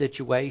different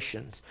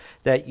situations.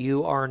 That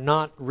you are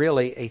not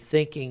really a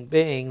thinking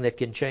being that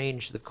can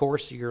change the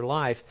course of your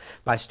life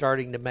by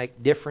starting to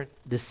make different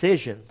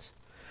decisions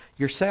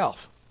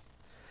yourself.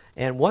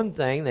 And one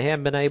thing they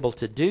haven't been able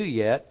to do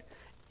yet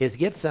is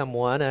get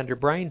someone under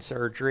brain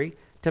surgery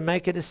to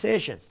make a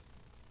decision.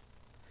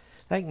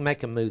 They can make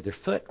them move their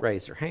foot,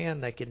 raise their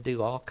hand, they can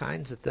do all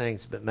kinds of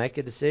things, but make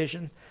a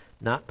decision,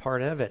 not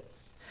part of it.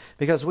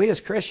 Because we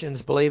as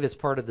Christians believe it's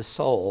part of the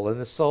soul,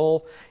 and the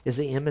soul is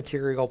the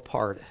immaterial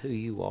part of who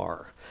you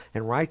are.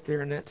 And right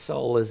there in that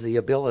soul is the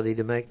ability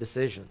to make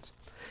decisions.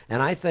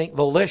 And I think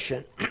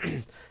volition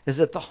is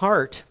at the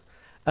heart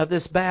of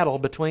this battle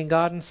between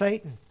God and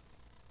Satan.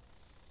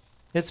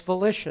 It's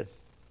volition.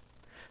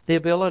 The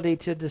ability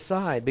to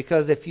decide.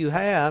 Because if you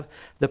have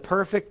the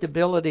perfect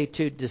ability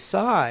to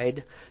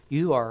decide,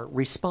 you are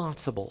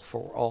responsible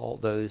for all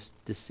those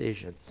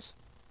decisions.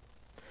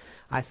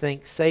 I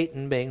think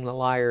Satan, being the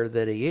liar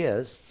that he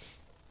is,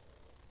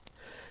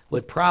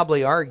 would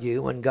probably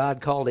argue when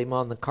God called him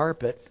on the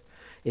carpet,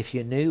 if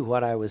you knew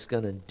what I was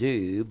going to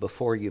do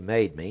before you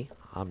made me,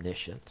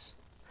 omniscience,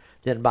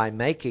 then by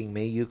making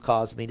me, you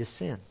caused me to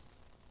sin.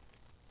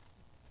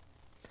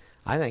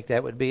 I think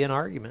that would be an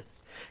argument.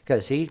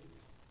 Because he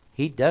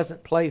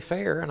doesn't play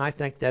fair, and I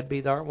think that'd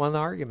be one of the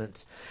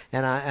arguments.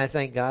 And I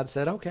think God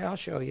said, okay, I'll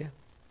show you.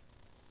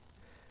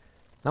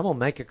 I'm going to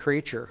make a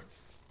creature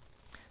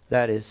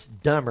that is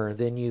dumber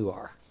than you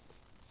are.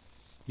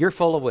 You're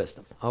full of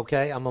wisdom,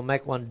 okay? I'm going to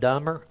make one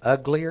dumber,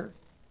 uglier,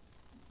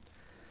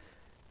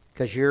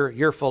 because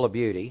you're full of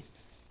beauty.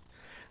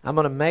 I'm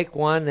going to make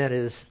one that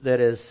is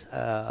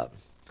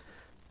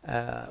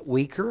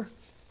weaker.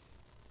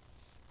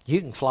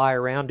 You can fly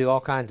around, do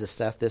all kinds of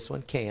stuff. This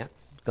one can't.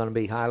 It's going to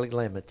be highly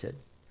limited.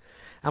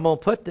 I'm going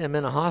to put them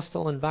in a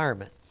hostile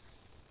environment.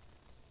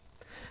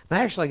 I'm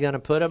actually going to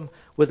put them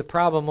with a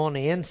problem on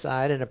the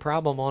inside and a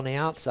problem on the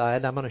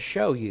outside. I'm going to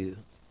show you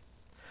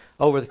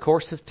over the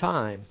course of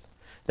time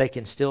they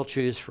can still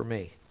choose for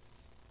me.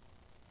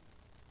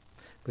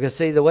 Because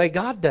see, the way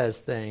God does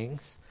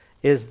things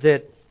is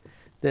that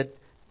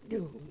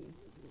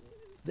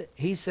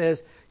He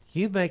says,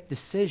 you make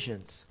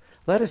decisions.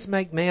 Let us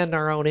make man in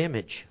our own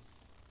image.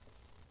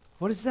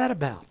 What is that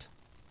about?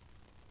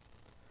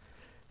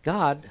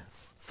 God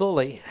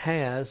fully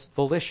has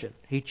volition.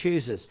 He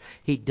chooses.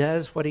 He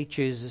does what he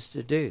chooses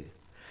to do.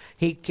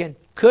 He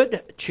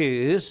could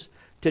choose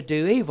to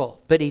do evil,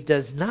 but he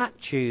does not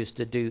choose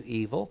to do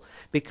evil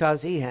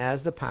because he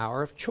has the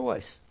power of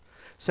choice.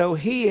 So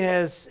he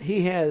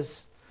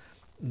has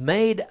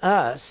made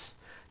us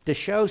to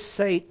show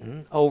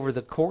Satan over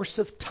the course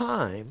of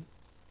time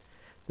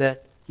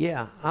that,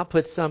 yeah, I'll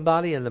put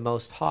somebody in the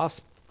most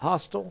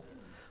hostile,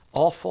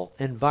 awful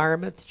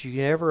environment that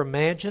you ever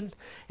imagined,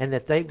 and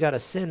that they've got a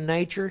sin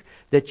nature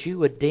that you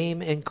would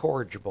deem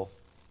incorrigible.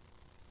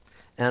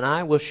 And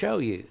I will show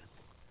you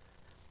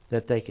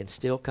that they can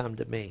still come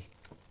to me.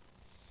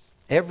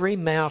 Every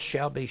mouth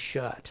shall be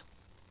shut,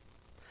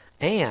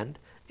 and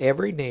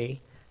every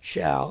knee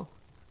shall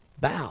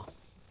bow.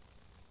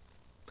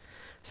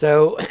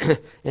 So,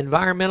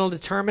 environmental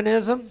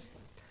determinism,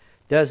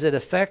 does it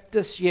affect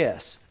us?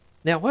 Yes.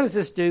 Now, what does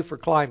this do for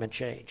climate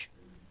change?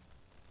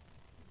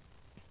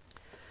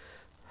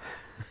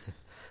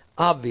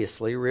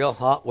 Obviously, real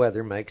hot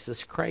weather makes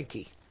us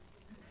cranky.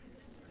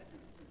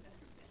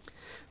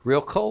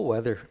 Real cold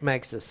weather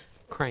makes us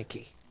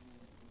cranky.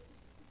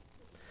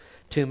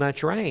 Too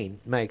much rain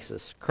makes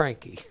us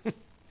cranky. Do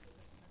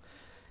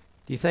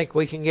you think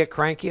we can get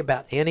cranky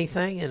about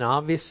anything? And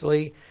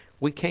obviously,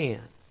 we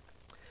can.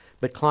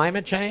 But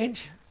climate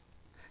change?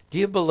 Do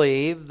you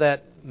believe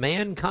that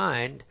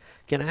mankind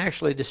can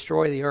actually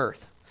destroy the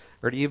earth?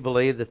 Or do you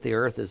believe that the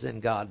earth is in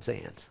God's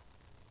hands?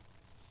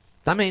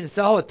 I mean, it's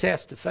all a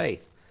test of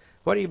faith.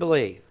 What do you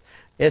believe?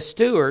 As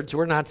stewards,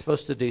 we're not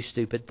supposed to do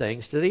stupid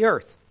things to the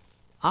earth.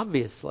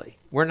 Obviously,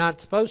 we're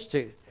not supposed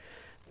to.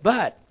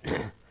 But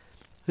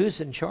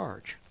who's in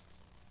charge?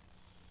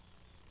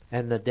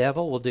 And the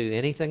devil will do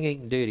anything he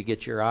can do to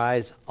get your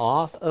eyes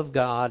off of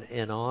God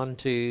and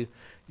onto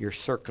your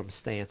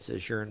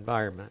circumstances, your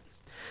environment.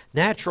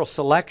 Natural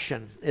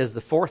selection is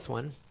the fourth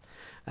one.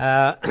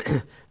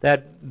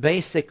 That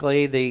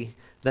basically the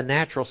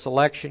natural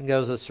selection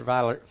goes with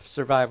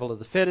survival of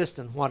the fittest,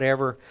 and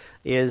whatever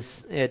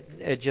is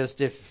it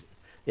just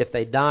if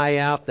they die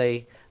out,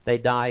 they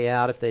die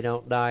out. If they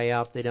don't die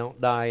out, they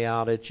don't die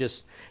out.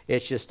 It's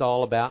just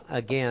all about,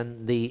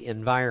 again, the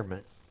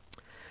environment.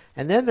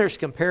 And then there's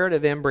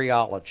comparative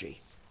embryology.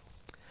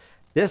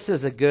 This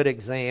is a good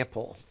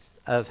example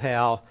of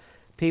how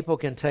people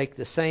can take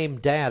the same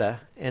data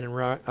and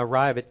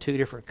arrive at two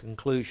different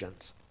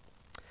conclusions.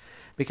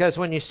 Because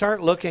when you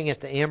start looking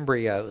at the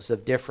embryos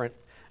of different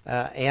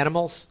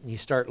animals, you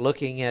start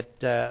looking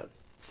at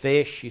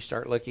fish, you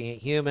start looking at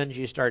humans,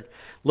 you start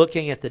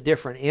looking at the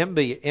different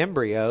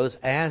embryos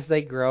as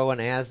they grow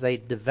and as they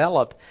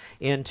develop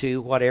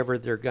into whatever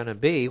they're going to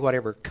be,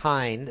 whatever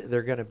kind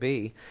they're going to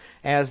be.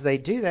 As they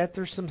do that,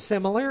 there's some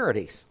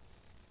similarities.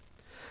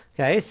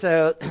 Okay,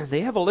 so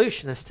the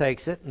evolutionist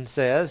takes it and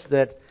says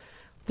that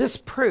this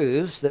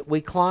proves that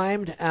we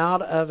climbed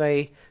out of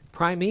a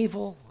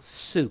primeval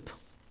soup.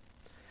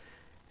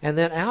 And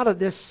then out of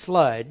this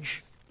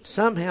sludge,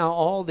 somehow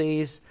all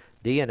these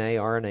DNA,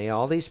 RNA,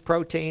 all these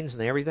proteins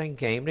and everything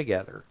came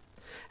together.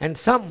 And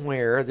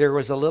somewhere there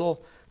was a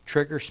little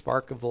trigger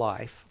spark of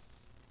life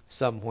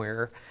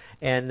somewhere,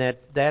 and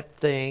that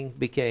thing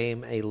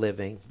became a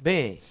living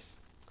being.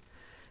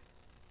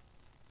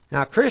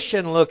 Now,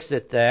 Christian looks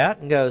at that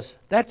and goes,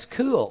 that's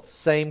cool.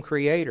 Same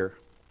creator.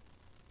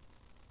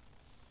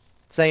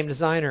 Same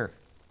designer.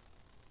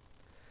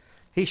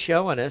 He's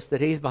showing us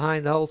that he's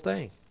behind the whole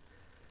thing.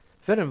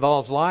 If it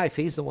involves life,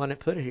 he's the one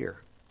that put it here.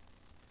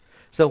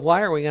 So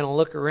why are we going to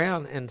look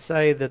around and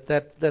say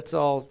that's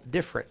all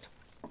different?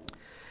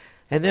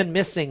 And then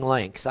missing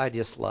links. I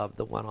just love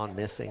the one on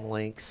missing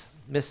links.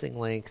 Missing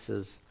links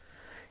is,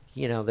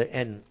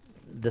 and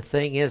the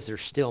thing is, they're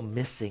still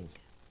missing.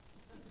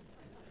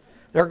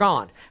 They're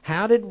gone.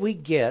 How did we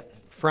get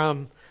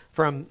from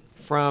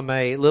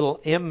a little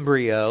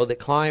embryo that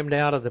climbed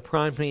out of the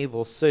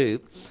primeval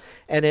soup,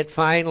 and it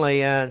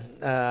finally,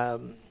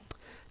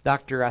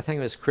 Dr. I think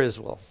it was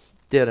Criswell,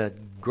 did a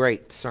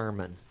great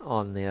sermon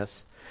on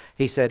this.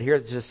 He said,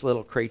 here's this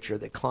little creature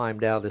that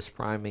climbed out of this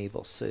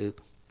primeval soup.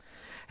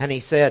 And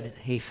he said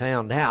he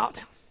found out,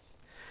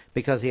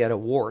 because he had a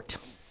wart,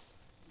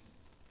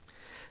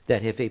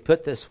 that if he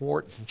put this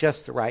wart in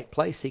just the right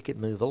place, he could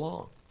move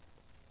along.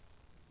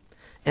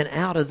 And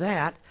out of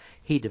that,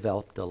 he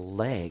developed a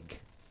leg.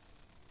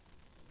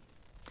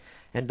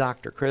 And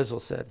Dr. Criswell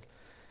said,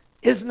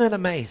 isn't it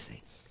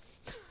amazing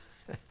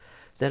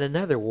that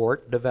another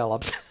wart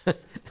developed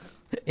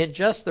in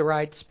just the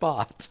right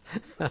spot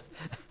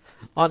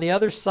on the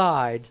other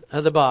side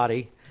of the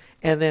body,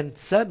 and then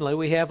suddenly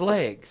we have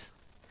legs?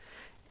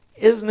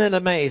 Isn't it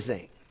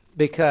amazing?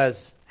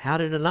 Because how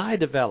did an eye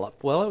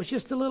develop? Well, it was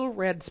just a little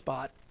red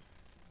spot.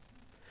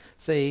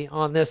 See,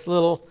 on this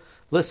little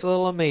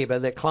amoeba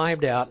that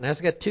climbed out, and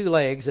it's got two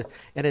legs,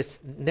 and it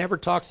never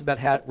talks about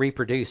how it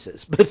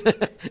reproduces,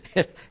 but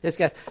it's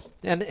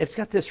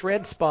got this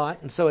red spot,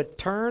 and so it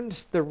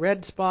turns the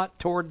red spot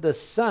toward the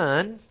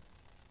sun,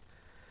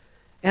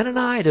 and an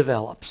eye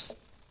develops.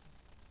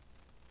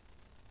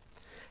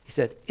 He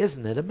said,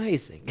 isn't it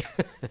amazing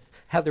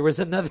how there was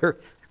another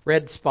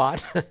red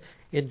spot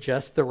in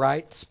just the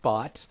right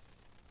spot,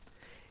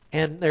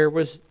 and there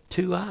was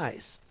two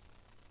eyes.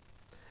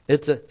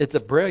 It's a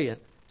brilliant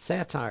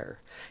satire.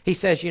 He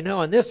says,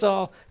 and this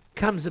all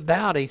comes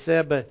about, he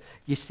said, but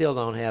you still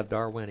don't have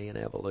Darwinian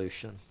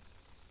evolution.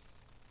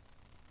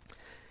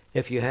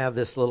 If you have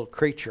this little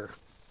creature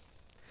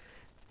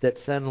that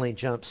suddenly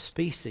jumps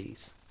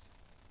species,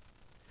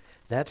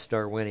 that's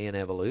Darwinian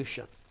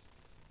evolution.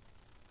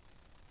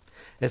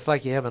 It's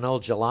like you have an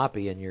old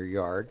jalopy in your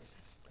yard,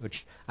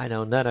 which I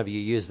know none of you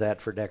use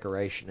that for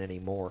decoration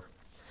anymore.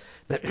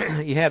 But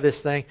you have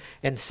this thing,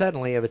 and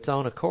suddenly of its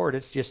own accord,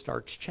 it just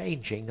starts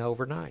changing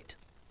overnight.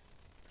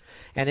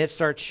 And it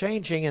starts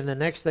changing, and the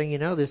next thing you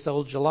know, this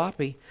old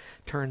jalopy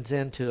turns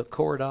into a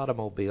Ford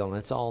automobile, and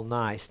it's all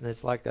nice, and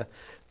it's like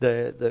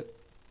the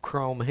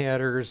chrome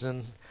headers,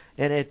 and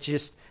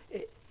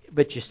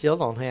but you still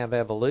don't have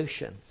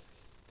evolution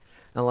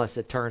unless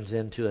it turns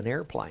into an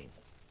airplane.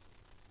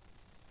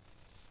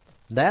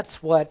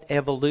 That's what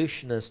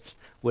evolutionists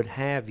would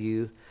have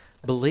you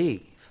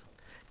believe.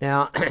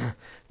 Now,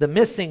 the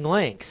missing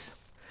links.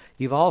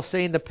 You've all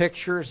seen the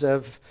pictures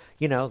of,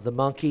 the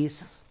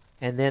monkeys,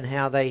 and then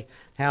how they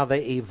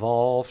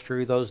evolve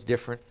through those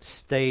different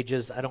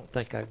stages. I don't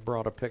think I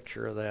brought a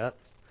picture of that.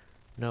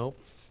 Nope.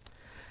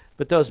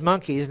 But those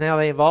monkeys, now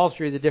they evolve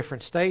through the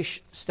different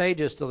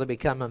stages till they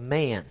become a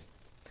man.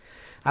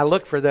 I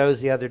looked for those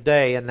the other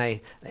day, and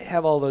they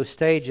have all those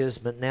stages,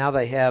 but now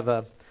they have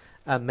a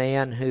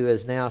man who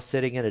is now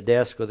sitting at a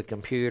desk with a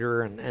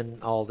computer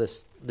and all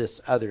this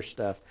other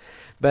stuff.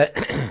 But,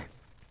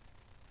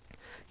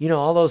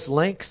 all those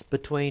links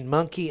between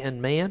monkey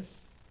and man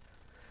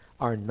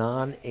are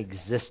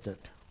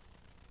non-existent.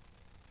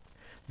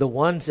 The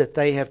ones that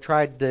they have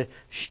tried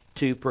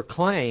to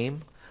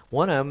proclaim,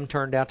 one of them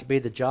turned out to be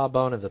the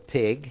jawbone of a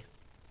pig.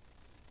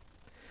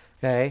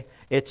 Okay?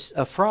 It's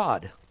a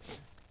fraud.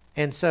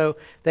 And so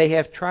they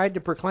have tried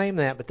to proclaim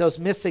that, but those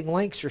missing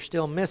links are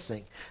still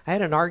missing. I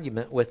had an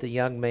argument with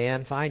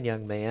a fine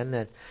young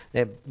man,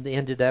 that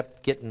ended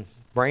up getting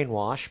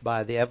brainwashed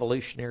by the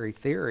evolutionary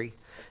theory.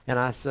 And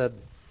I said,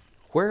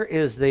 where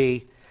is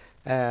the...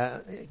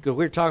 we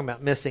were talking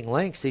about missing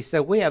links. He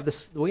said, we have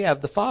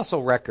the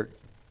fossil record,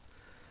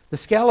 the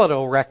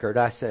skeletal record.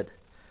 I said,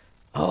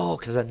 Oh,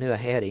 because I knew I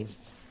had him.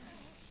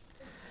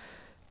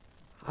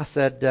 I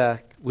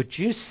said, would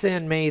you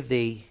send me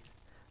the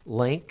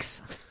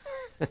links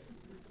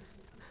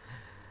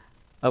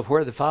of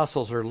where the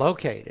fossils are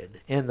located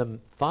in the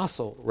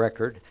fossil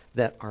record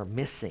that are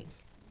missing?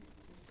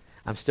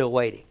 I'm still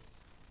waiting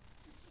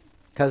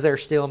because they're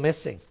still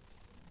missing.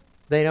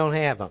 They don't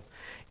have them.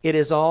 It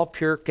is all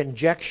pure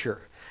conjecture.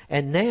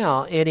 And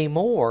now,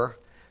 anymore,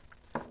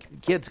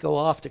 kids go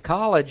off to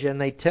college and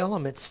they tell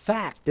them it's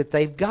fact that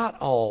they've got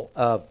all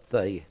of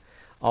the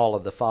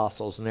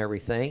fossils and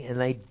everything, and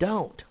they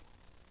don't.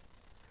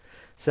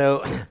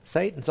 So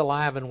Satan's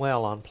alive and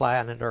well on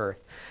planet Earth.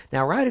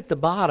 Now, right at the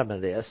bottom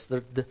of this,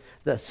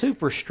 the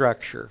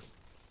superstructure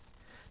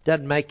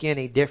doesn't make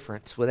any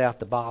difference without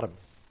the bottom.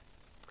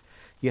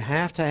 You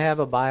have to have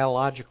a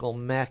biological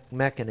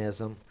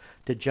mechanism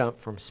to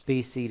jump from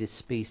species to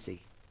species.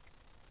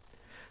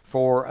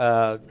 For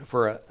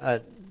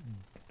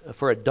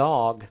a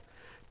dog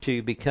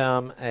to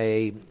become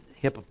a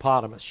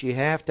hippopotamus, you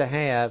have to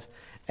have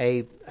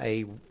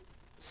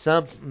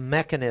some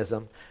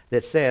mechanism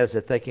that says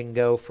that they can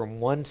go from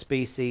one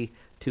species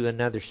to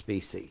another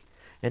species.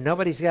 And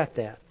nobody's got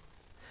that.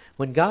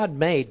 When God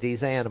made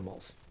these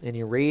animals, and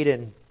you read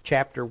in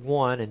chapter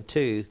 1 and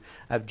 2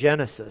 of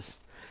Genesis,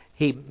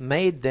 He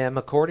made them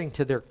according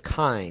to their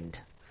kind.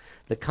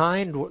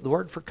 The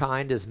word for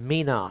kind is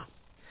mina.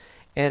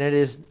 And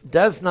it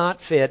does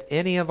not fit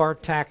any of our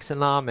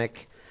taxonomic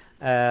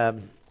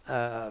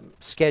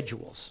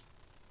schedules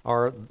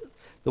or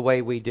the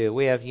way we do.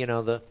 We have,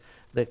 the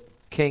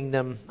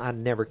kingdom. I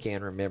never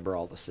can remember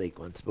all the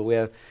sequence, but we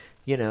have,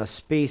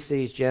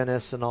 species,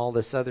 genus, and all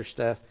this other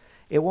stuff.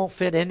 It won't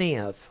fit any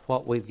of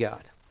what we've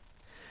got.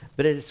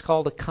 But it is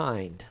called a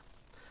kind.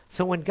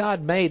 So when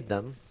God made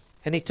them,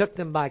 and He took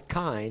them by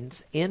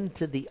kinds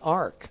into the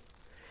ark,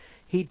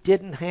 He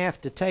didn't have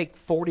to take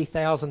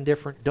 40,000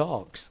 different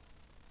dogs.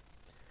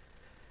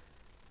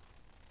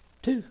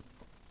 2.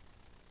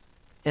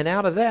 And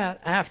out of that,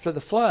 after the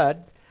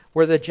flood,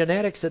 were the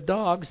genetics of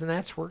dogs, and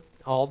that's where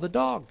all the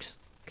dogs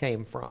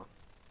came from.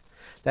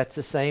 That's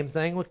the same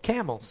thing with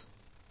camels.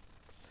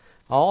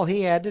 All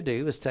He had to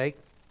do was take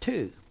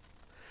 2.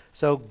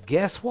 So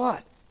guess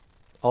what?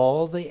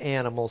 All the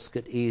animals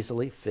could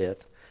easily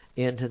fit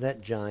into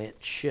that giant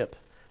ship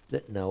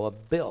that Noah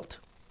built,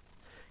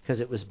 because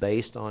it was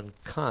based on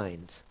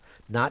kinds,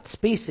 not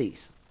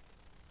species.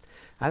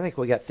 I think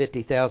we got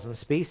 50,000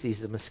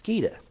 species of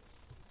mosquito.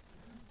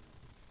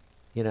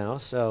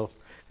 So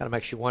kind of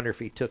makes you wonder if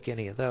He took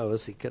any of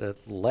those. He could have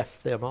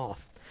left them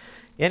off.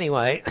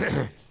 Anyway,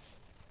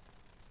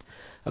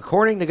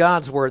 according to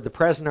God's Word, the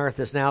present earth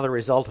is now the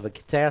result of a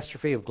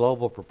catastrophe of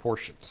global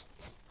proportions.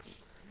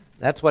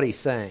 That's what He's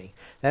saying.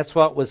 That's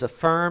what was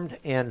affirmed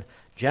in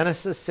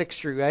Genesis 6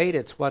 through 8.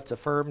 It's what's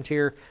affirmed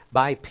here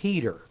by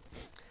Peter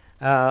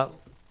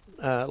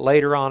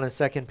later on in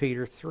 2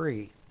 Peter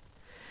 3.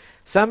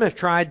 Some have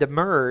tried to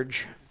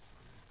merge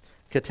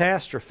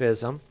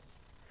catastrophism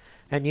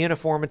and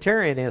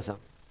uniformitarianism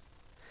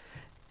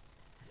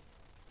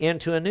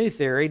into a new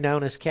theory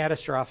known as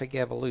catastrophic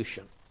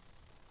evolution.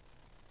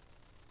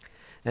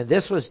 And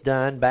this was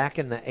done back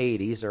in the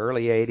 80s,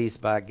 early 80s,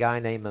 by a guy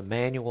named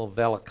Immanuel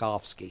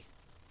Velikovsky.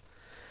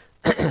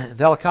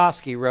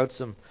 Velikovsky wrote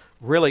some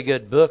really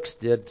good books,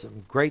 did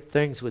some great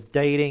things with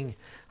dating,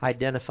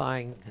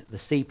 identifying the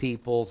sea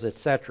peoples,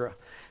 etc.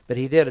 But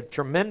he did a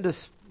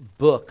tremendous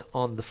book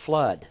on the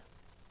flood.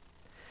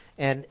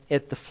 And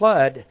at the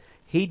flood,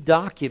 he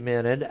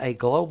documented a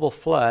global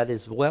flood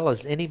as well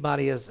as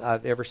anybody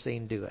I've ever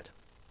seen do it.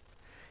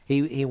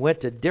 He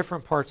went to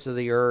different parts of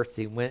the earth.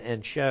 He went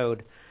and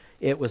showed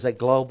it was a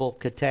global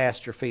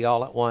catastrophe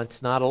all at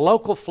once, not a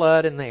local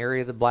flood in the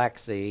area of the Black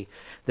Sea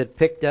that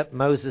picked up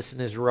Moses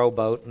and his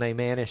rowboat and they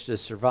managed to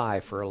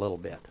survive for a little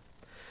bit.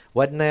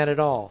 Wasn't that at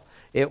all.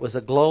 It was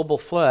a global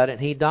flood, and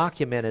he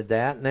documented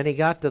that. And then he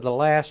got to the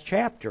last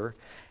chapter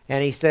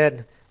and he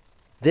said,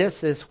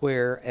 this is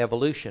where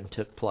evolution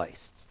took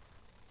place.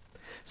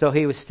 So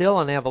he was still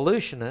an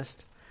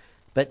evolutionist,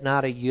 but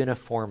not a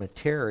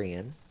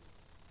uniformitarian.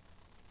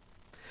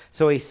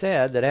 So he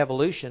said that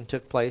evolution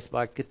took place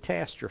by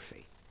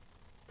catastrophe.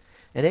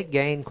 And it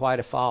gained quite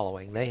a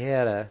following. They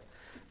had a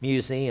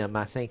museum,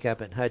 I think,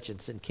 up in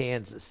Hutchinson,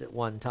 Kansas at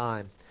one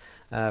time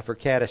for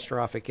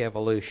catastrophic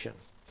evolution.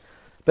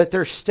 But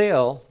there's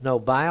still no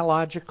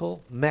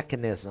biological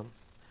mechanism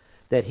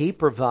that he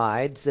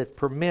provides that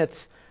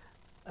prevents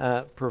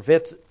a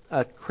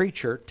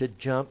creature to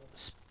jump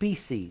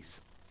species.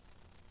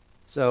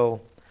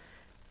 So,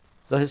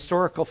 the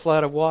historical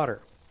flood of water.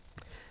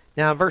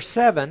 Now, in verse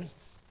 7,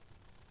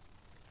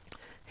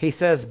 he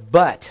says,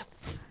 but.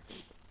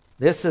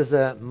 This is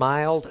a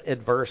mild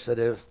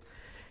adversative,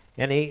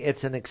 and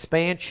it's an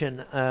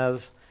expansion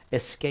of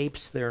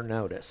escapes their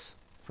notice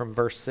from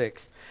verse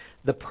 6.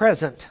 The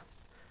present,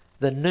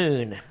 the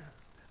noon,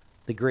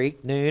 the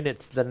Greek noon,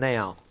 it's the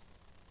now,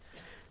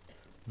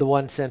 the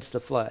one since the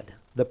flood.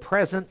 The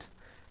present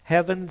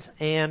heavens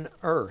and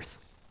earth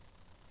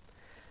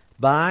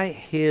by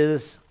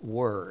His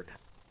word.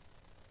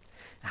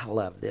 I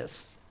love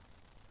this.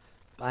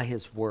 By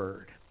His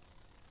Word.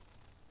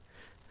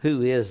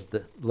 Who is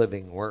the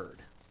living Word?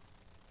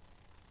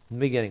 In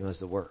the beginning was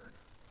the Word.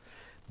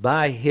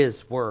 By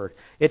His Word.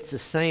 It's the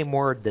same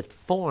Word that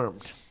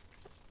formed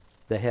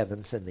the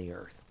heavens and the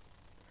earth.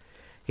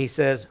 He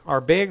says,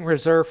 are being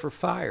reserved for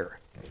fire.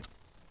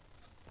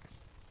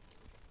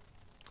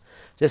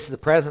 This is the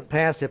present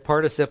passive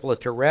participle of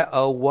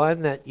tereo,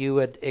 one that you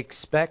would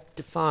expect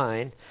to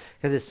find,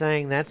 because it's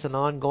saying that's an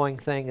ongoing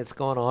thing that's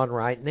going on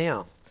right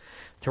now.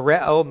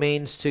 Tereo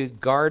means to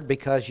guard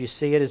because you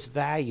see it as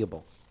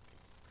valuable.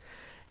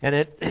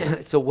 And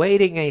it's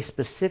awaiting a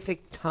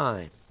specific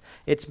time.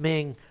 It's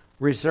being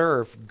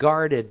reserved,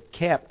 guarded,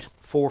 kept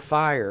for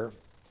fire.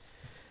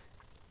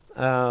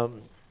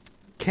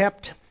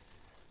 Kept,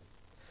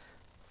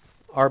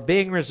 are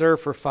being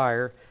reserved for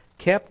fire,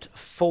 kept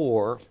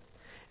for,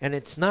 and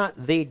it's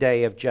not the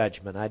day of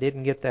judgment. I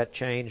didn't get that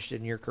changed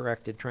in your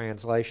corrected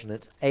translation.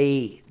 It's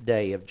a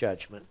day of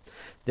judgment.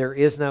 There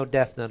is no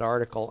definite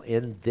article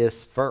in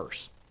this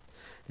verse.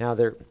 Now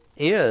there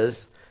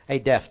is a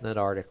definite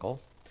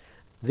article,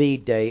 the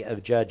day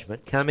of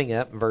judgment, coming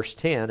up in verse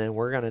 10, and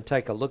we're going to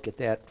take a look at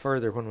that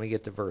further when we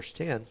get to verse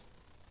 10.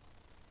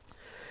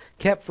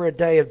 Kept for a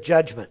day of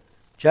judgment.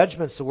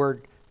 Judgment's the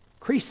word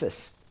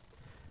crisis.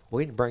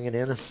 We can bring it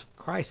in as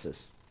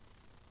crisis.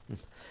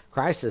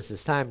 Crisis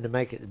is time to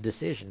make a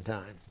decision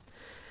time.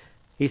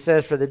 He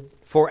says,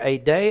 for a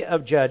day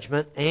of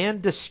judgment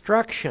and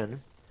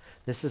destruction.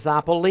 This is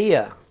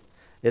apoleia.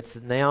 It's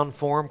a noun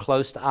form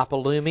close to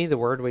apolumi, the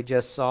word we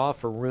just saw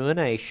for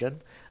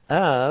ruination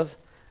of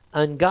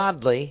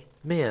ungodly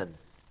men.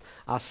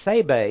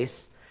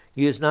 Asebes,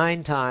 used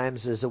 9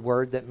 times, is a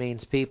word that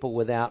means people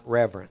without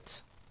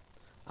reverence.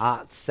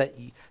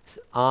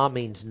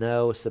 Means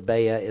no.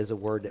 Sabea is a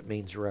word that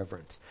means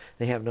reverence.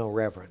 They have no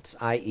reverence,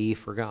 i.e.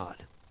 for God.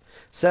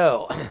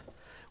 So,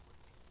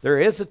 there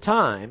is a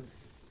time,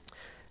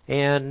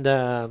 and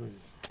I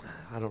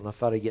don't know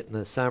if I'll get in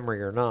the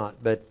summary or not,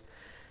 but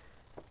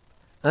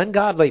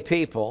ungodly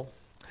people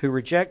who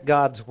reject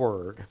God's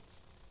Word,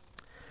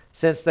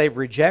 since they've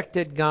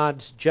rejected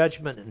God's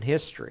judgment in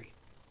history,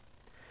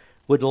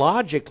 would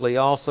logically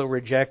also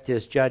reject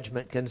His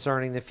judgment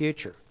concerning the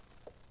future.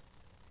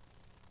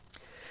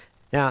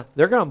 Now,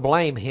 they're going to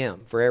blame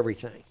Him for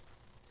everything.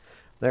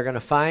 They're going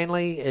to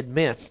finally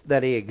admit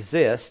that He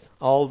exists,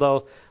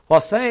 although while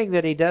saying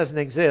that He doesn't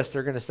exist,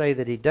 they're going to say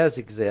that He does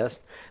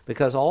exist,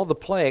 because all the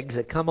plagues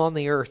that come on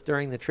the earth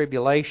during the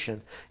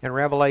tribulation, in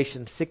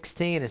Revelation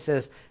 16, it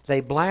says,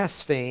 they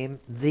blaspheme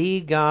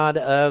the God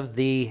of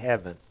the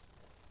heaven.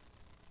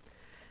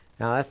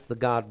 Now, that's the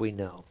God we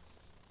know.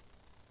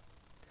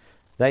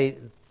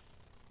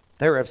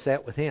 They're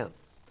upset with Him.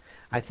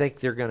 I think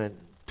they're going to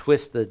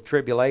twist the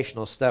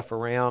tribulational stuff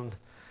around,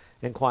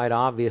 and quite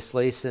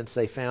obviously, since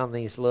they found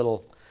these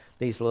little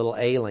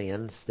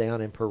aliens down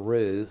in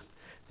Peru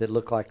that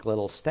look like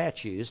little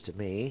statues to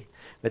me,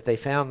 but they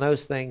found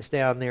those things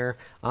down there.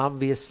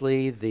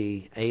 Obviously,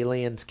 the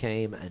aliens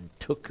came and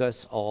took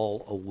us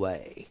all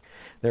away.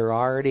 They're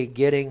already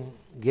getting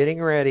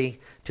ready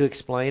to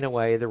explain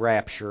away the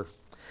rapture.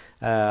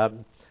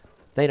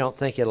 They don't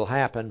think it'll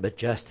happen, but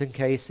just in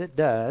case it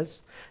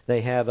does,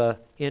 they have a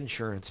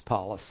insurance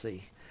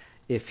policy,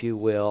 if you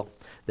will,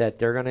 that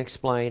they're going to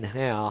explain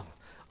how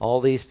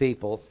all these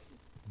people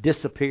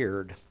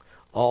disappeared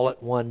all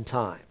at one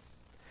time.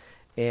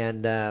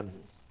 And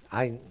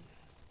I'm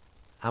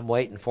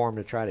waiting for them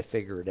to try to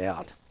figure it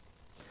out.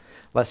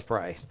 Let's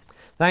pray.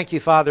 Thank you,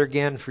 Father,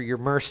 again for your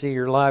mercy,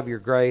 your love, your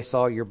grace,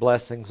 all your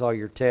blessings, all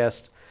your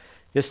tests.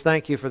 Just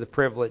thank you for the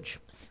privilege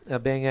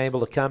of being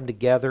able to come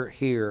together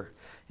here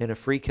in a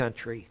free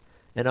country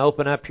and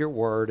open up your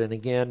Word and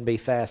again be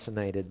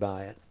fascinated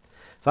by it.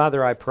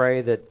 Father, I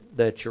pray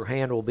that your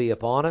hand will be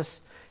upon us.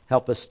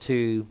 Help us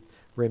to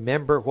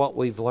remember what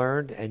we've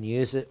learned and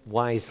use it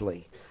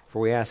wisely. For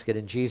we ask it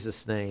in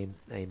Jesus' name,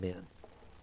 amen.